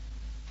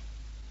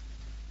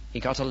 He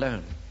got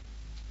alone.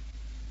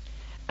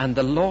 And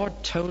the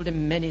Lord told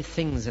him many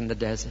things in the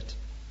desert.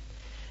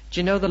 Do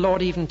you know the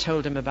Lord even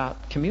told him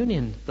about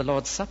communion, the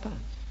Lord's Supper?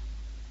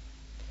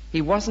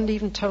 He wasn't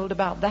even told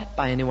about that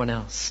by anyone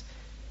else,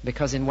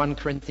 because in 1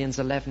 Corinthians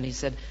 11 he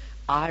said,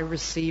 I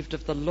received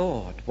of the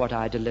Lord what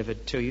I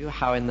delivered to you,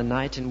 how in the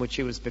night in which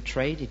he was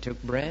betrayed he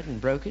took bread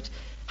and broke it.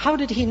 How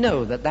did he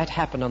know that that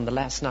happened on the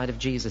last night of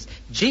Jesus?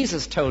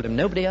 Jesus told him,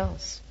 nobody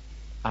else.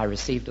 I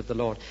received of the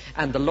Lord.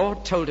 And the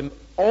Lord told him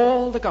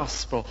all the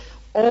gospel,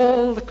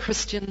 all the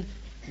Christian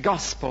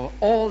gospel,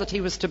 all that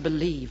he was to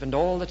believe and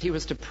all that he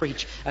was to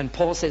preach. And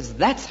Paul says,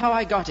 that's how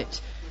I got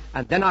it.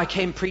 And then I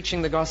came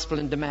preaching the gospel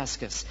in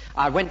Damascus.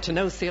 I went to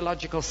no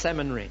theological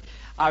seminary.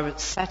 I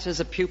sat as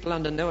a pupil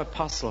under no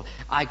apostle.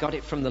 I got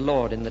it from the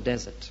Lord in the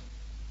desert.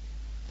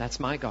 That's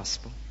my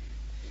gospel.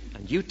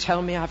 And you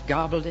tell me I've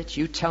garbled it.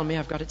 You tell me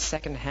I've got it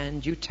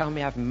secondhand. You tell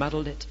me I've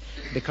muddled it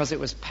because it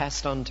was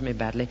passed on to me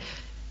badly.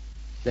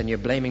 Then you're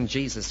blaming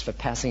Jesus for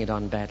passing it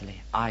on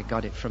badly. I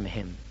got it from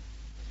him.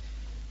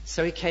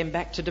 So he came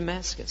back to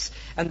Damascus.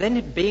 And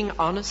then, being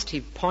honest,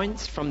 he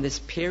points from this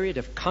period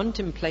of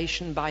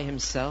contemplation by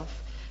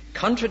himself,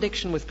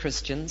 contradiction with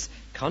Christians,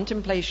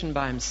 contemplation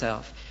by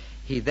himself.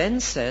 He then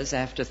says,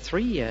 after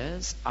 3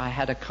 years, I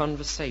had a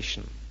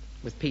conversation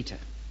with Peter.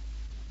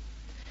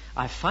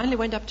 I finally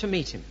went up to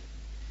meet him.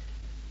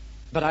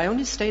 But I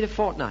only stayed a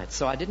fortnight,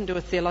 so I didn't do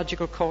a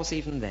theological course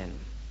even then.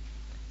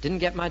 Didn't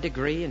get my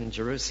degree in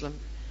Jerusalem.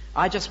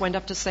 I just went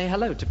up to say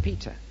hello to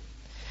Peter.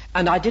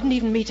 And I didn't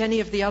even meet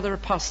any of the other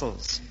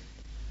apostles.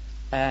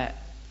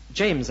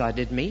 James I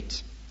did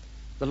meet,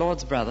 the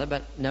Lord's brother,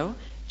 but no,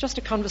 just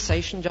a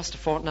conversation, just a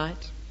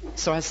fortnight.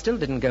 So I still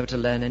didn't go to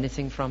learn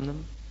anything from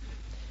them.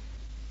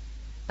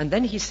 And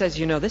then he says,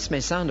 you know, this may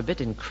sound a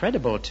bit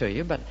incredible to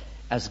you, but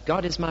as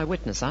God is my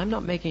witness, I'm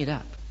not making it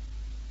up.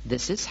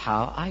 This is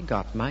how I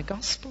got my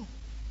gospel.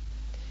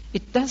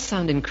 It does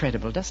sound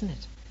incredible, doesn't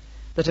it?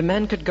 That a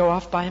man could go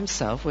off by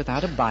himself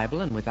without a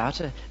Bible and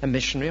without a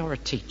missionary or a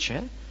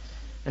teacher,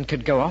 and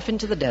could go off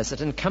into the desert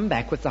and come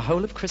back with the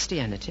whole of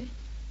Christianity.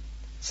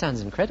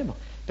 Sounds incredible.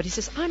 But he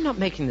says, I'm not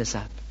making this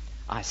up.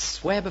 I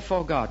swear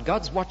before God,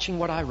 God's watching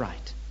what I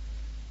write.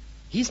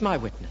 He's my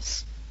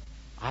witness.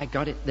 I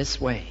got it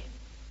this way.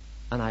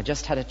 And I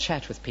just had a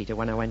chat with Peter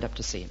when I went up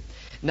to see him.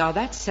 Now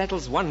that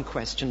settles one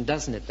question,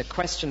 doesn't it? The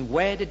question,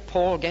 where did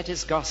Paul get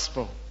his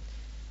gospel?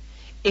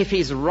 If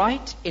he's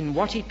right in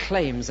what he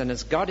claims, and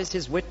as God is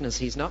his witness,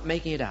 he's not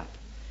making it up,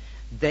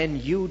 then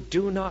you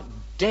do not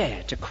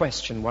dare to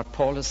question what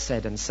Paul has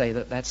said and say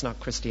that that's not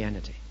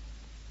Christianity.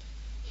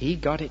 He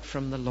got it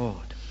from the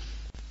Lord.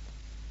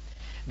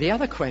 The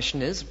other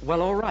question is,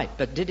 well, all right,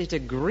 but did it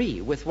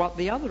agree with what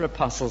the other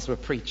apostles were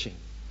preaching?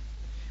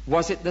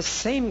 Was it the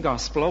same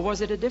gospel or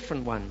was it a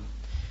different one?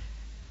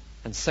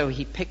 And so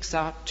he picks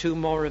out 2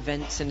 more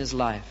events in his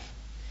life.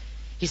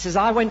 He says,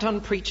 I went on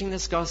preaching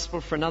this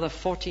gospel for another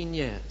 14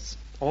 years,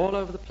 all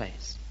over the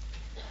place.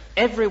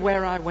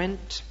 Everywhere I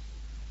went,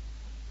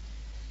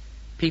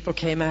 people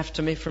came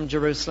after me from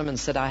Jerusalem and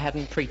said I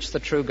hadn't preached the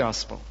true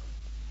gospel.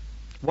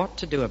 What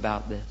to do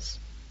about this?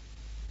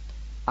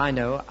 I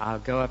know, I'll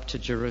go up to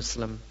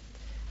Jerusalem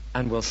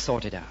and we'll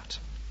sort it out.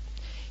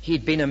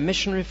 He'd been a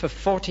missionary for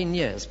 14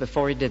 years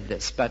before he did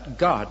this, but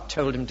God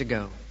told him to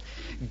go.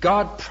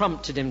 God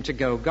prompted him to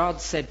go.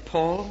 God said,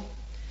 Paul,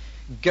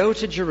 go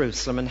to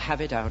Jerusalem and have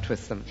it out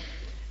with them.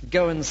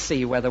 Go and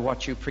see whether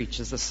what you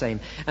preach is the same.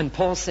 And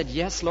Paul said,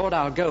 yes, Lord,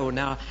 I'll go.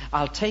 Now,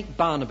 I'll take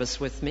Barnabas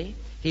with me.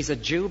 He's a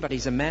Jew, but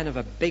he's a man of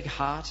a big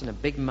heart and a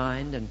big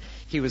mind, and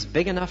he was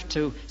big enough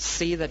to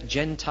see that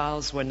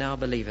Gentiles were now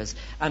believers.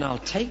 And I'll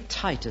take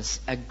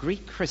Titus, a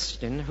Greek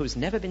Christian who's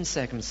never been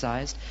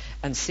circumcised,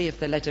 and see if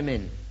they let him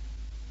in.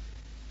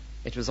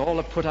 It was all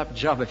a put-up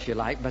job, if you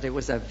like, but it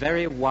was a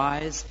very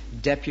wise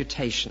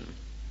deputation.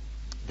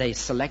 They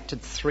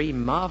selected 3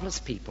 marvelous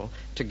people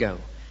to go.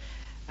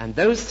 And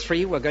those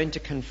 3 were going to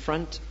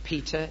confront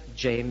Peter,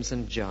 James,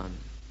 and John,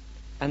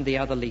 and the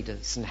other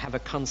leaders, and have a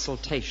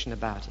consultation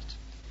about it.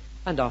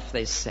 And off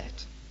they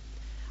set.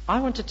 I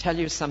want to tell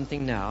you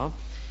something now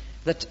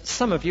that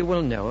some of you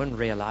will know and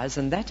realize,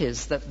 and that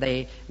is that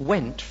they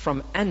went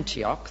from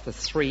Antioch, the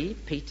 3,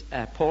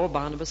 Paul,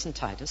 Barnabas, and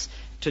Titus,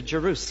 to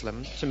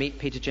Jerusalem to meet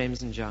Peter,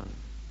 James, and John.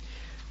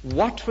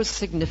 What was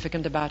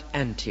significant about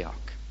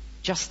Antioch?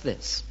 Just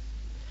this,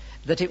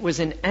 that it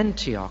was in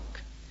Antioch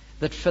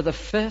that for the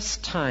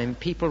first time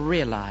people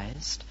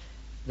realized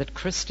that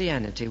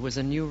Christianity was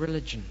a new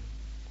religion.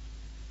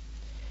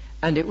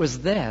 And it was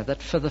there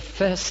that for the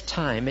first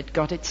time it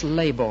got its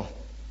label.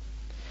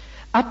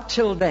 Up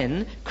till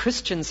then,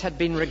 Christians had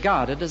been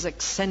regarded as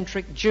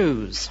eccentric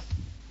Jews,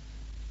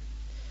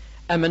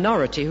 a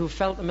minority who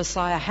felt the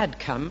Messiah had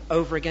come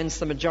over against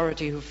the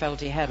majority who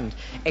felt he hadn't.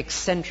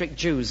 Eccentric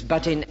Jews.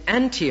 But in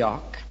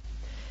Antioch,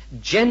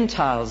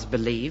 Gentiles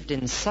believed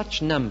in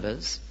such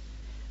numbers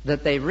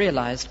that they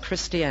realized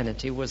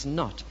Christianity was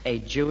not a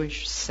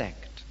Jewish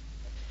sect.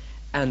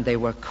 And they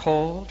were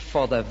called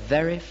for the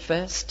very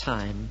first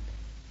time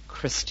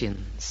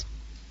Christians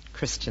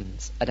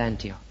at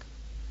Antioch.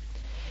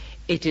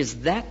 It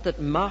is that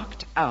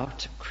marked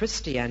out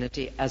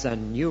Christianity as a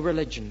new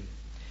religion.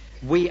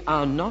 We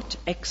are not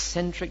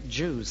eccentric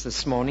Jews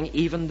this morning,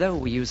 even though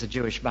we use a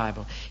Jewish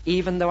Bible,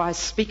 even though I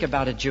speak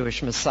about a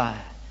Jewish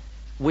Messiah.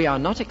 We are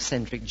not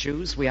eccentric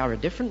Jews. We are a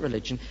different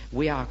religion.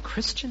 We are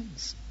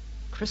Christians.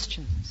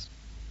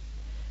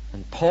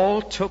 And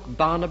Paul took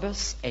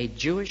Barnabas, a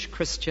Jewish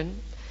Christian,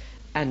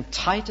 and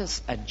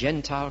Titus, a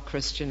Gentile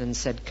Christian, and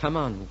said, come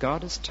on,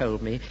 God has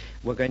told me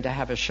we're going to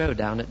have a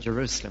showdown at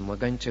Jerusalem. We're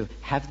going to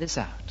have this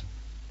out.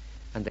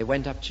 And they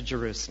went up to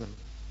Jerusalem.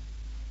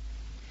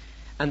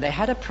 And they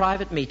had a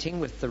private meeting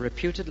with the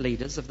reputed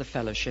leaders of the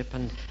fellowship,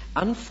 and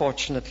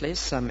unfortunately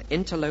some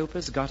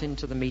interlopers got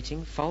into the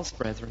meeting, false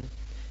brethren,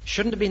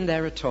 shouldn't have been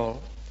there at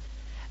all.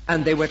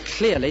 And they were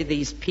clearly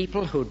these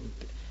people who'd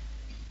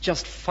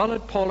just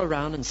followed Paul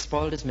around and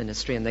spoiled his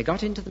ministry, and they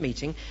got into the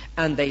meeting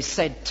and they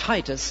said,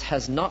 Titus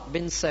has not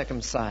been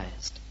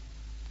circumcised.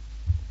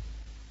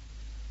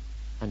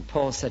 And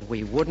Paul said,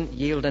 we wouldn't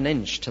yield an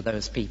inch to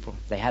those people.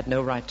 They had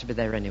no right to be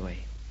there anyway.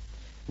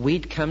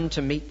 We'd come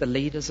to meet the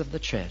leaders of the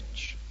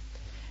church,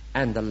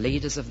 and the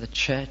leaders of the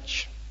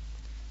church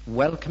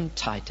welcomed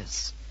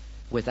Titus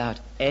without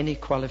any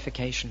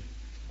qualification.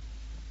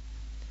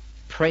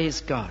 Praise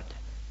God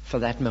for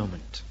that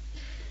moment,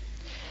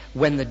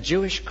 when the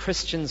Jewish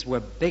Christians were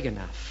big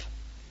enough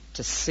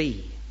to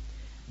see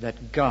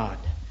that God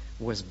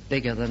was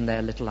bigger than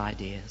their little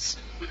ideas.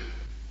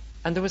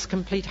 And there was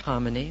complete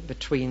harmony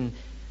between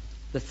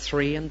the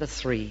three and the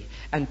three.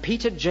 And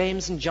Peter,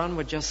 James, and John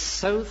were just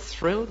so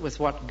thrilled with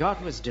what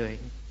God was doing.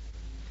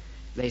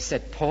 They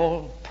said,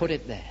 Paul, put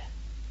it there.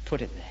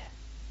 Put it there.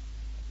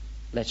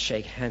 Let's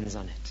shake hands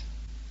on it.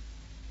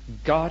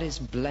 God is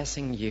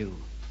blessing you.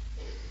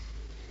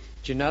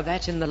 Do you know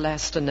that in the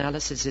last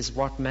analysis is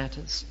what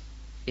matters?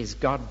 Is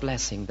God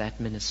blessing that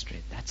ministry?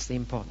 That's the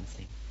important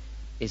thing.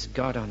 Is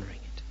God honoring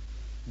it?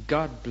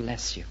 God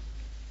bless you.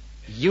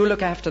 You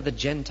look after the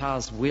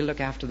Gentiles, we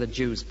look after the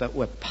Jews, but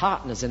we're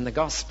partners in the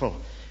gospel.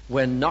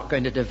 We're not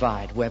going to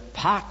divide. We're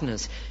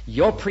partners.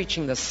 You're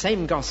preaching the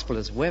same gospel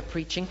as we're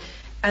preaching.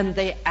 And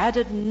they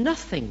added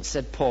nothing,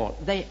 said Paul.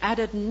 They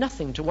added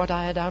nothing to what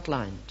I had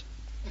outlined.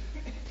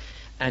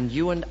 And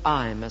you and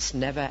I must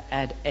never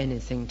add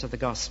anything to the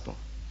gospel.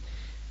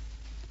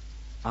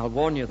 I'll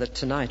warn you that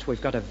tonight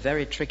we've got a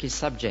very tricky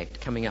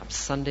subject coming up,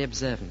 Sunday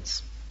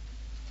observance.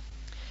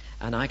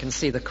 And I can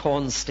see the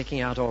corns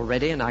sticking out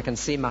already, and I can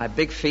see my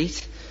big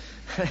feet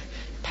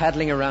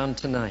paddling around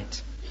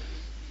tonight.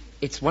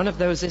 It's one of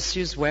those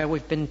issues where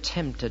we've been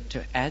tempted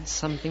to add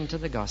something to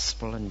the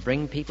gospel and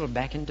bring people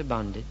back into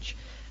bondage,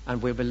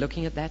 and we'll be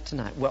looking at that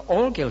tonight. We're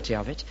all guilty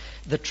of it.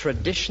 The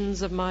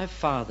traditions of my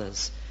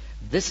fathers.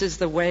 This is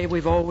the way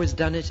we've always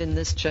done it in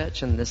this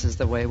church, and this is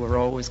the way we're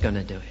always going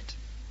to do it.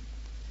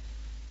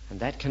 And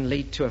that can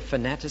lead to a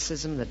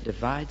fanaticism that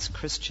divides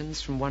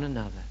Christians from one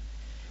another.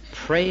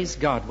 Praise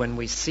God when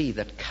we see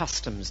that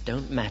customs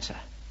don't matter.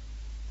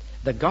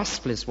 The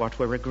gospel is what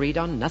we're agreed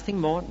on, nothing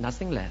more,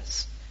 nothing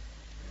less.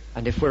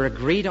 And if we're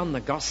agreed on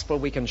the gospel,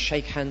 we can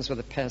shake hands with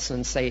a person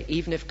and say,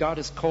 even if God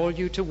has called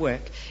you to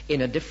work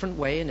in a different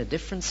way, in a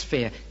different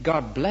sphere,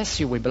 God bless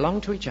you, we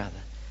belong to each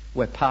other.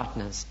 We're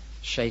partners,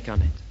 shake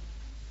on it.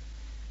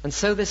 And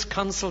so this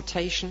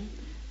consultation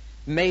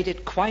made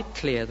it quite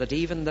clear that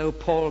even though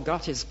Paul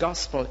got his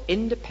gospel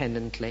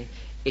independently,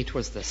 it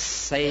was the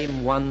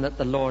same one that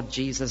the Lord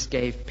Jesus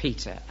gave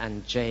Peter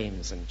and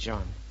James and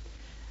John.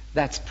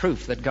 That's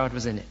proof that God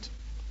was in it.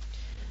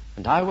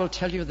 And I will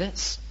tell you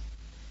this,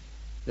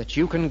 that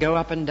you can go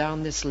up and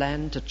down this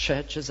land to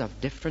churches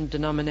of different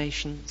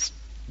denominations,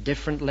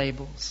 different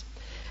labels,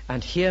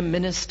 and hear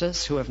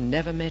ministers who have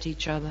never met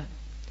each other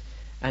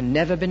and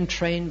never been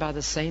trained by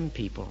the same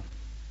people,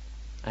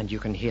 and you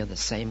can hear the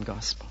same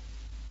gospel.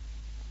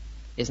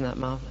 Isn't that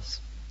marvelous?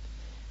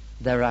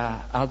 There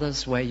are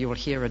others where you will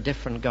hear a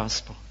different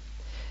gospel.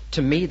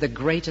 To me, the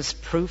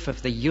greatest proof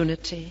of the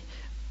unity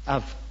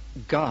of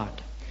God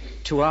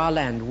to our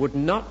land would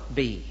not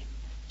be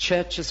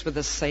churches with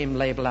the same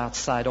label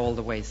outside all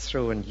the way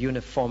through and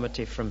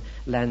uniformity from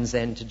Land's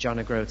End to John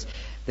O'Groats.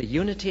 The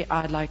unity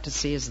I'd like to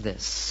see is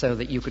this, so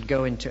that you could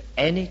go into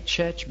any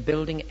church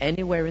building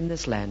anywhere in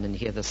this land and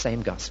hear the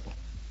same gospel.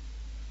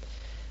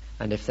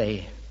 And if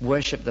they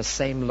worship the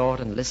same Lord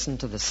and listen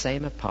to the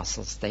same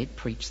apostles, they'd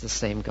preach the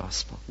same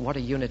gospel. What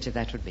a unity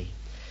that would be.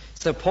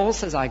 So Paul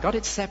says, I got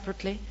it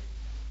separately,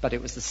 but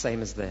it was the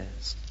same as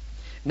theirs.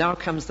 Now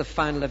comes the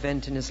final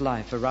event in his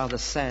life, a rather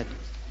sad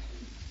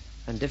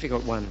and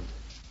difficult one.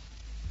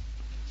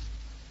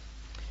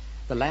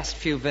 The last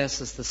few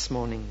verses this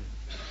morning.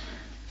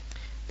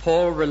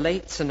 Paul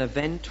relates an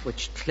event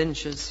which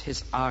clinches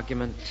his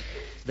argument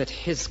that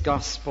his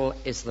gospel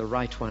is the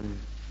right one.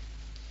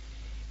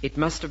 It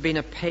must have been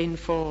a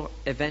painful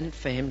event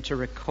for him to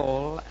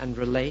recall and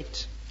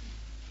relate.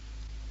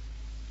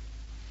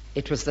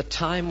 It was the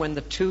time when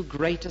the two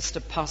greatest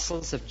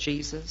apostles of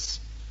Jesus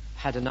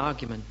had an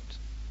argument,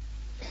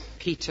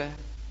 Peter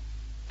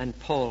and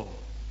Paul.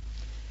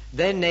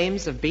 Their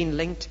names have been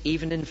linked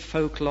even in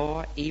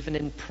folklore, even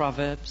in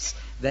Proverbs.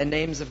 Their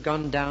names have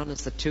gone down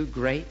as the two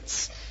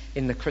greats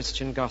in the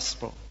Christian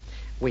gospel.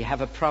 We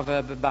have a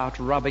proverb about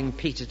robbing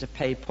Peter to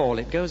pay Paul.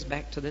 It goes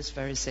back to this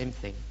very same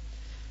thing.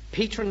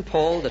 Peter and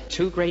Paul, the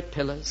two great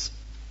pillars,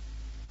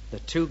 the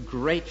two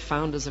great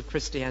founders of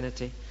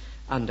Christianity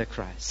under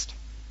Christ.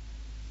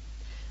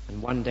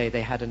 And one day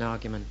they had an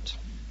argument.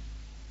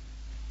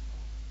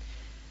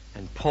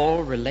 And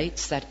Paul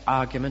relates that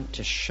argument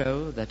to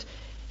show that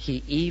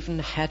he even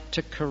had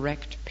to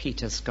correct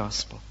Peter's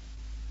gospel.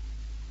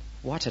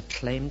 What a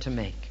claim to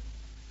make.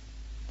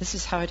 This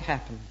is how it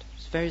happened.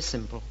 It's very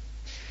simple.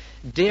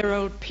 Dear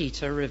old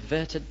Peter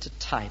reverted to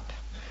type,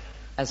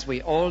 as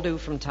we all do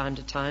from time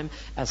to time,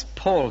 as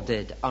Paul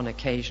did on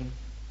occasion.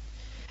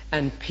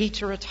 And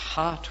Peter at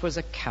heart was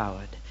a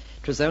coward.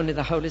 It was only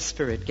the Holy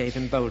Spirit gave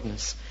him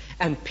boldness.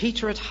 And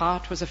Peter at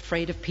heart was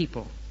afraid of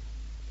people.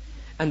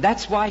 And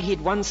that's why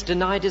he'd once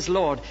denied his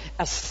Lord.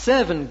 A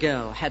servant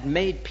girl had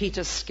made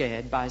Peter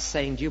scared by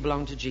saying, "Do you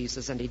belong to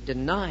Jesus?" And he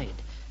denied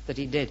that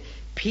he did.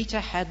 Peter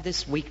had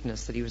this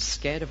weakness that he was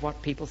scared of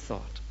what people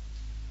thought.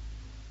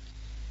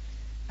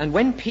 And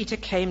when Peter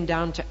came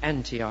down to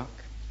Antioch,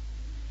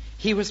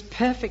 he was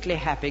perfectly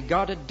happy.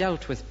 God had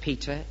dealt with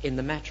Peter in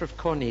the matter of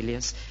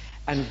Cornelius,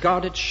 and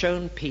God had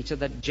shown Peter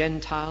that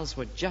Gentiles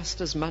were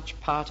just as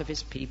much part of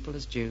his people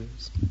as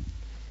Jews.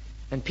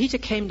 And Peter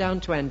came down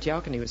to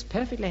Antioch, and he was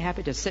perfectly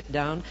happy to sit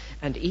down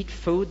and eat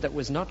food that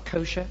was not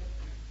kosher,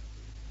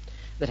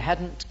 that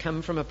hadn't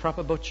come from a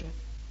proper butcher.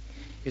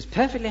 He was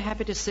perfectly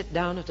happy to sit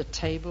down at a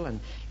table and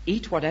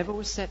eat whatever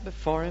was set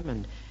before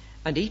him,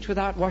 and eat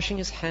without washing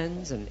his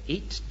hands, and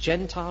eat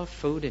Gentile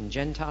food in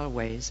Gentile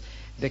ways,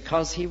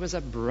 because he was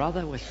a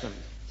brother with them.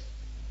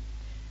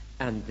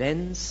 And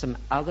then some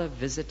other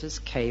visitors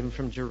came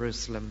from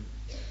Jerusalem,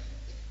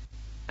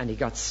 and he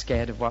got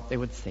scared of what they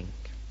would think.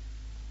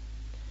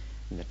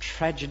 And the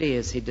tragedy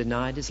is he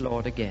denied his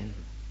Lord again.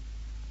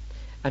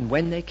 And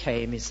when they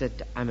came, he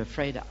said, "I'm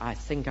afraid I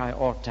think I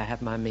ought to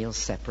have my meals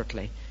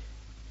separately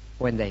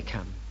when they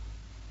come."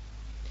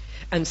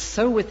 And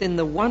so within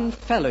the one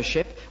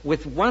fellowship,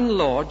 with one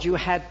Lord, you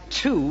had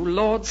two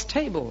Lord's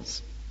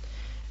tables.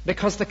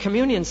 Because the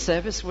communion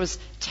service was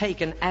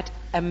taken at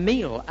a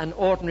meal, an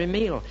ordinary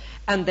meal.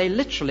 And they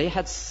literally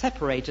had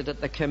separated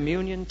at the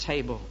communion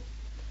table.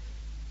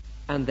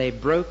 And they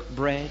broke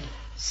bread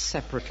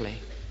separately.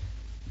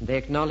 They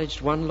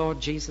acknowledged one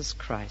Lord Jesus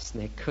Christ,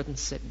 and they couldn't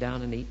sit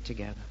down and eat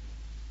together.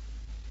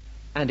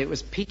 And it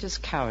was Peter's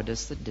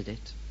cowardice that did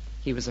it.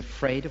 He was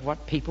afraid of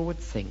what people would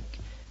think,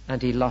 and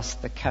he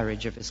lost the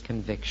courage of his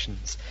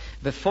convictions.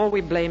 Before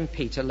we blame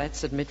Peter,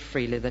 let's admit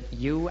freely that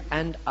you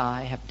and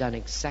I have done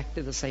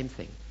exactly the same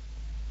thing.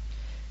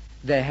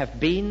 There have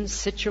been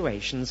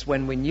situations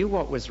when we knew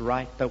what was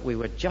right, but we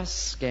were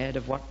just scared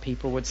of what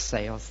people would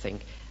say or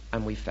think,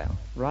 and we fell,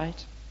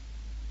 right?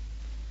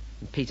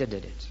 And Peter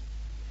did it.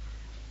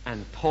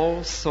 And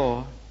Paul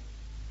saw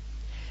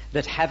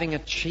that having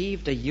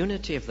achieved a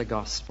unity of the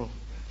gospel,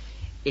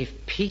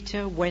 if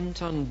Peter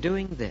went on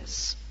doing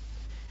this,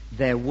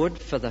 there would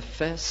for the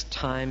first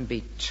time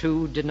be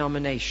two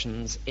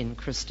denominations in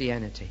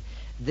Christianity.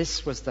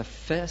 This was the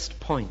first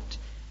point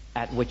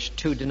at which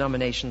two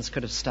denominations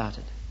could have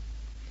started.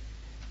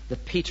 The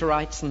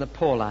Peterites and the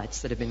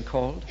Paulites that have been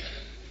called.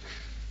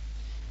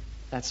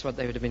 That's what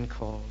they would have been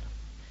called.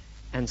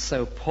 And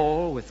so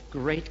Paul, with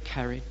great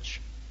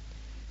courage,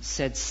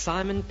 said,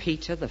 "Simon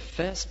Peter, the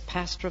first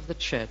pastor of the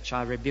church,"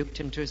 I rebuked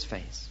him to his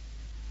face.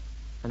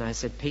 And I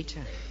said,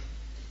 "Peter,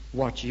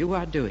 what you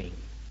are doing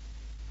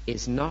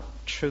is not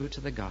true to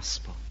the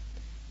gospel.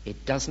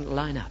 It doesn't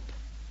line up.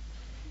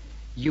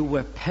 You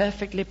were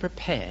perfectly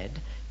prepared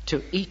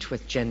to eat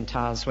with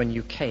Gentiles when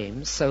you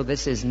came, so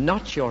this is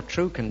not your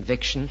true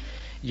conviction.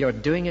 You're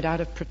doing it out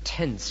of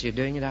pretense. You're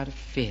doing it out of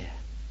fear.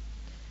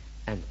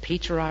 And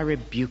Peter, I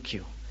rebuke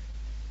you.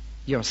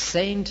 You're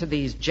saying to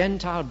these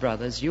Gentile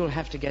brothers, you'll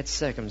have to get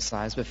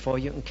circumcised before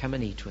you can come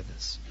and eat with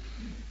us.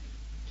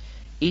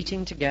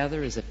 Eating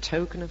together is a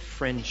token of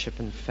friendship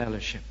and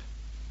fellowship.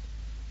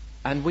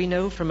 And we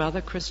know from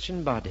other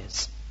Christian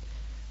bodies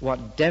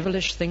what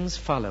devilish things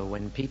follow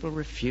when people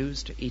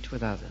refuse to eat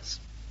with others.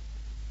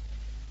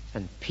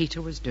 And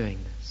Peter was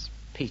doing this.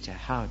 Peter,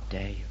 how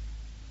dare you?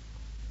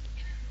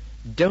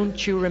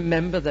 Don't you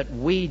remember that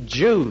we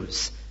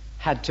Jews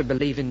had to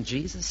believe in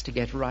Jesus to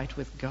get right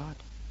with God?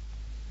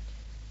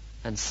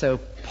 And so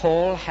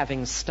Paul,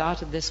 having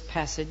started this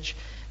passage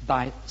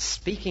by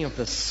speaking of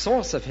the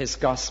source of his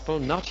gospel,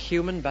 not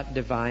human but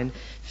divine,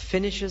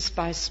 finishes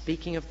by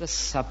speaking of the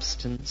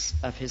substance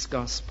of his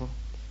gospel,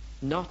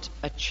 not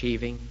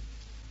achieving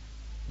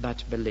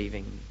but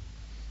believing.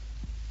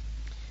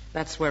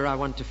 That's where I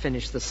want to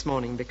finish this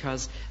morning,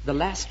 because the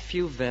last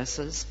few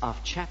verses of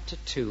chapter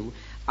 2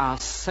 are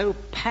so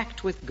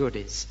packed with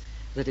goodies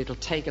that it'll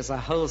take us a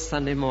whole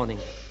Sunday morning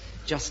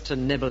just to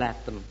nibble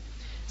at them.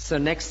 So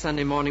next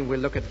Sunday morning we'll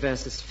look at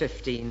verses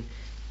 15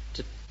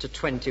 to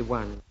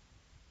 21.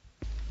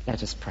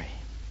 Let us pray.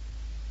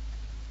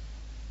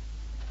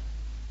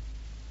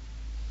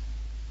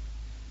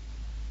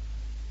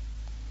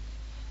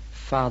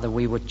 Father,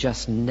 we would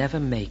just never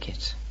make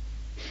it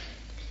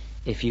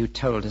if you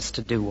told us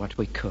to do what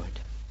we could.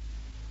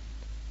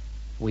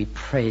 We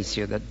praise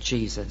you that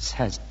Jesus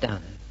has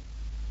done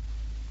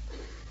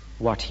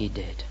what he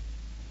did.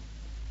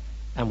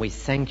 And we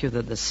thank you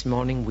that this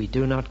morning we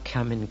do not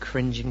come in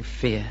cringing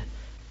fear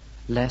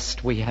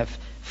lest we have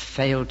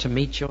failed to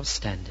meet your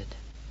standard.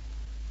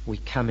 We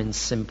come in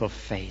simple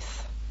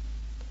faith,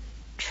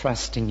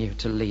 trusting you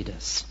to lead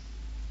us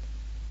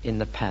in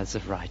the paths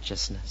of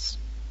righteousness.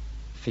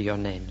 For your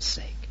name's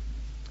sake.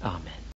 Amen.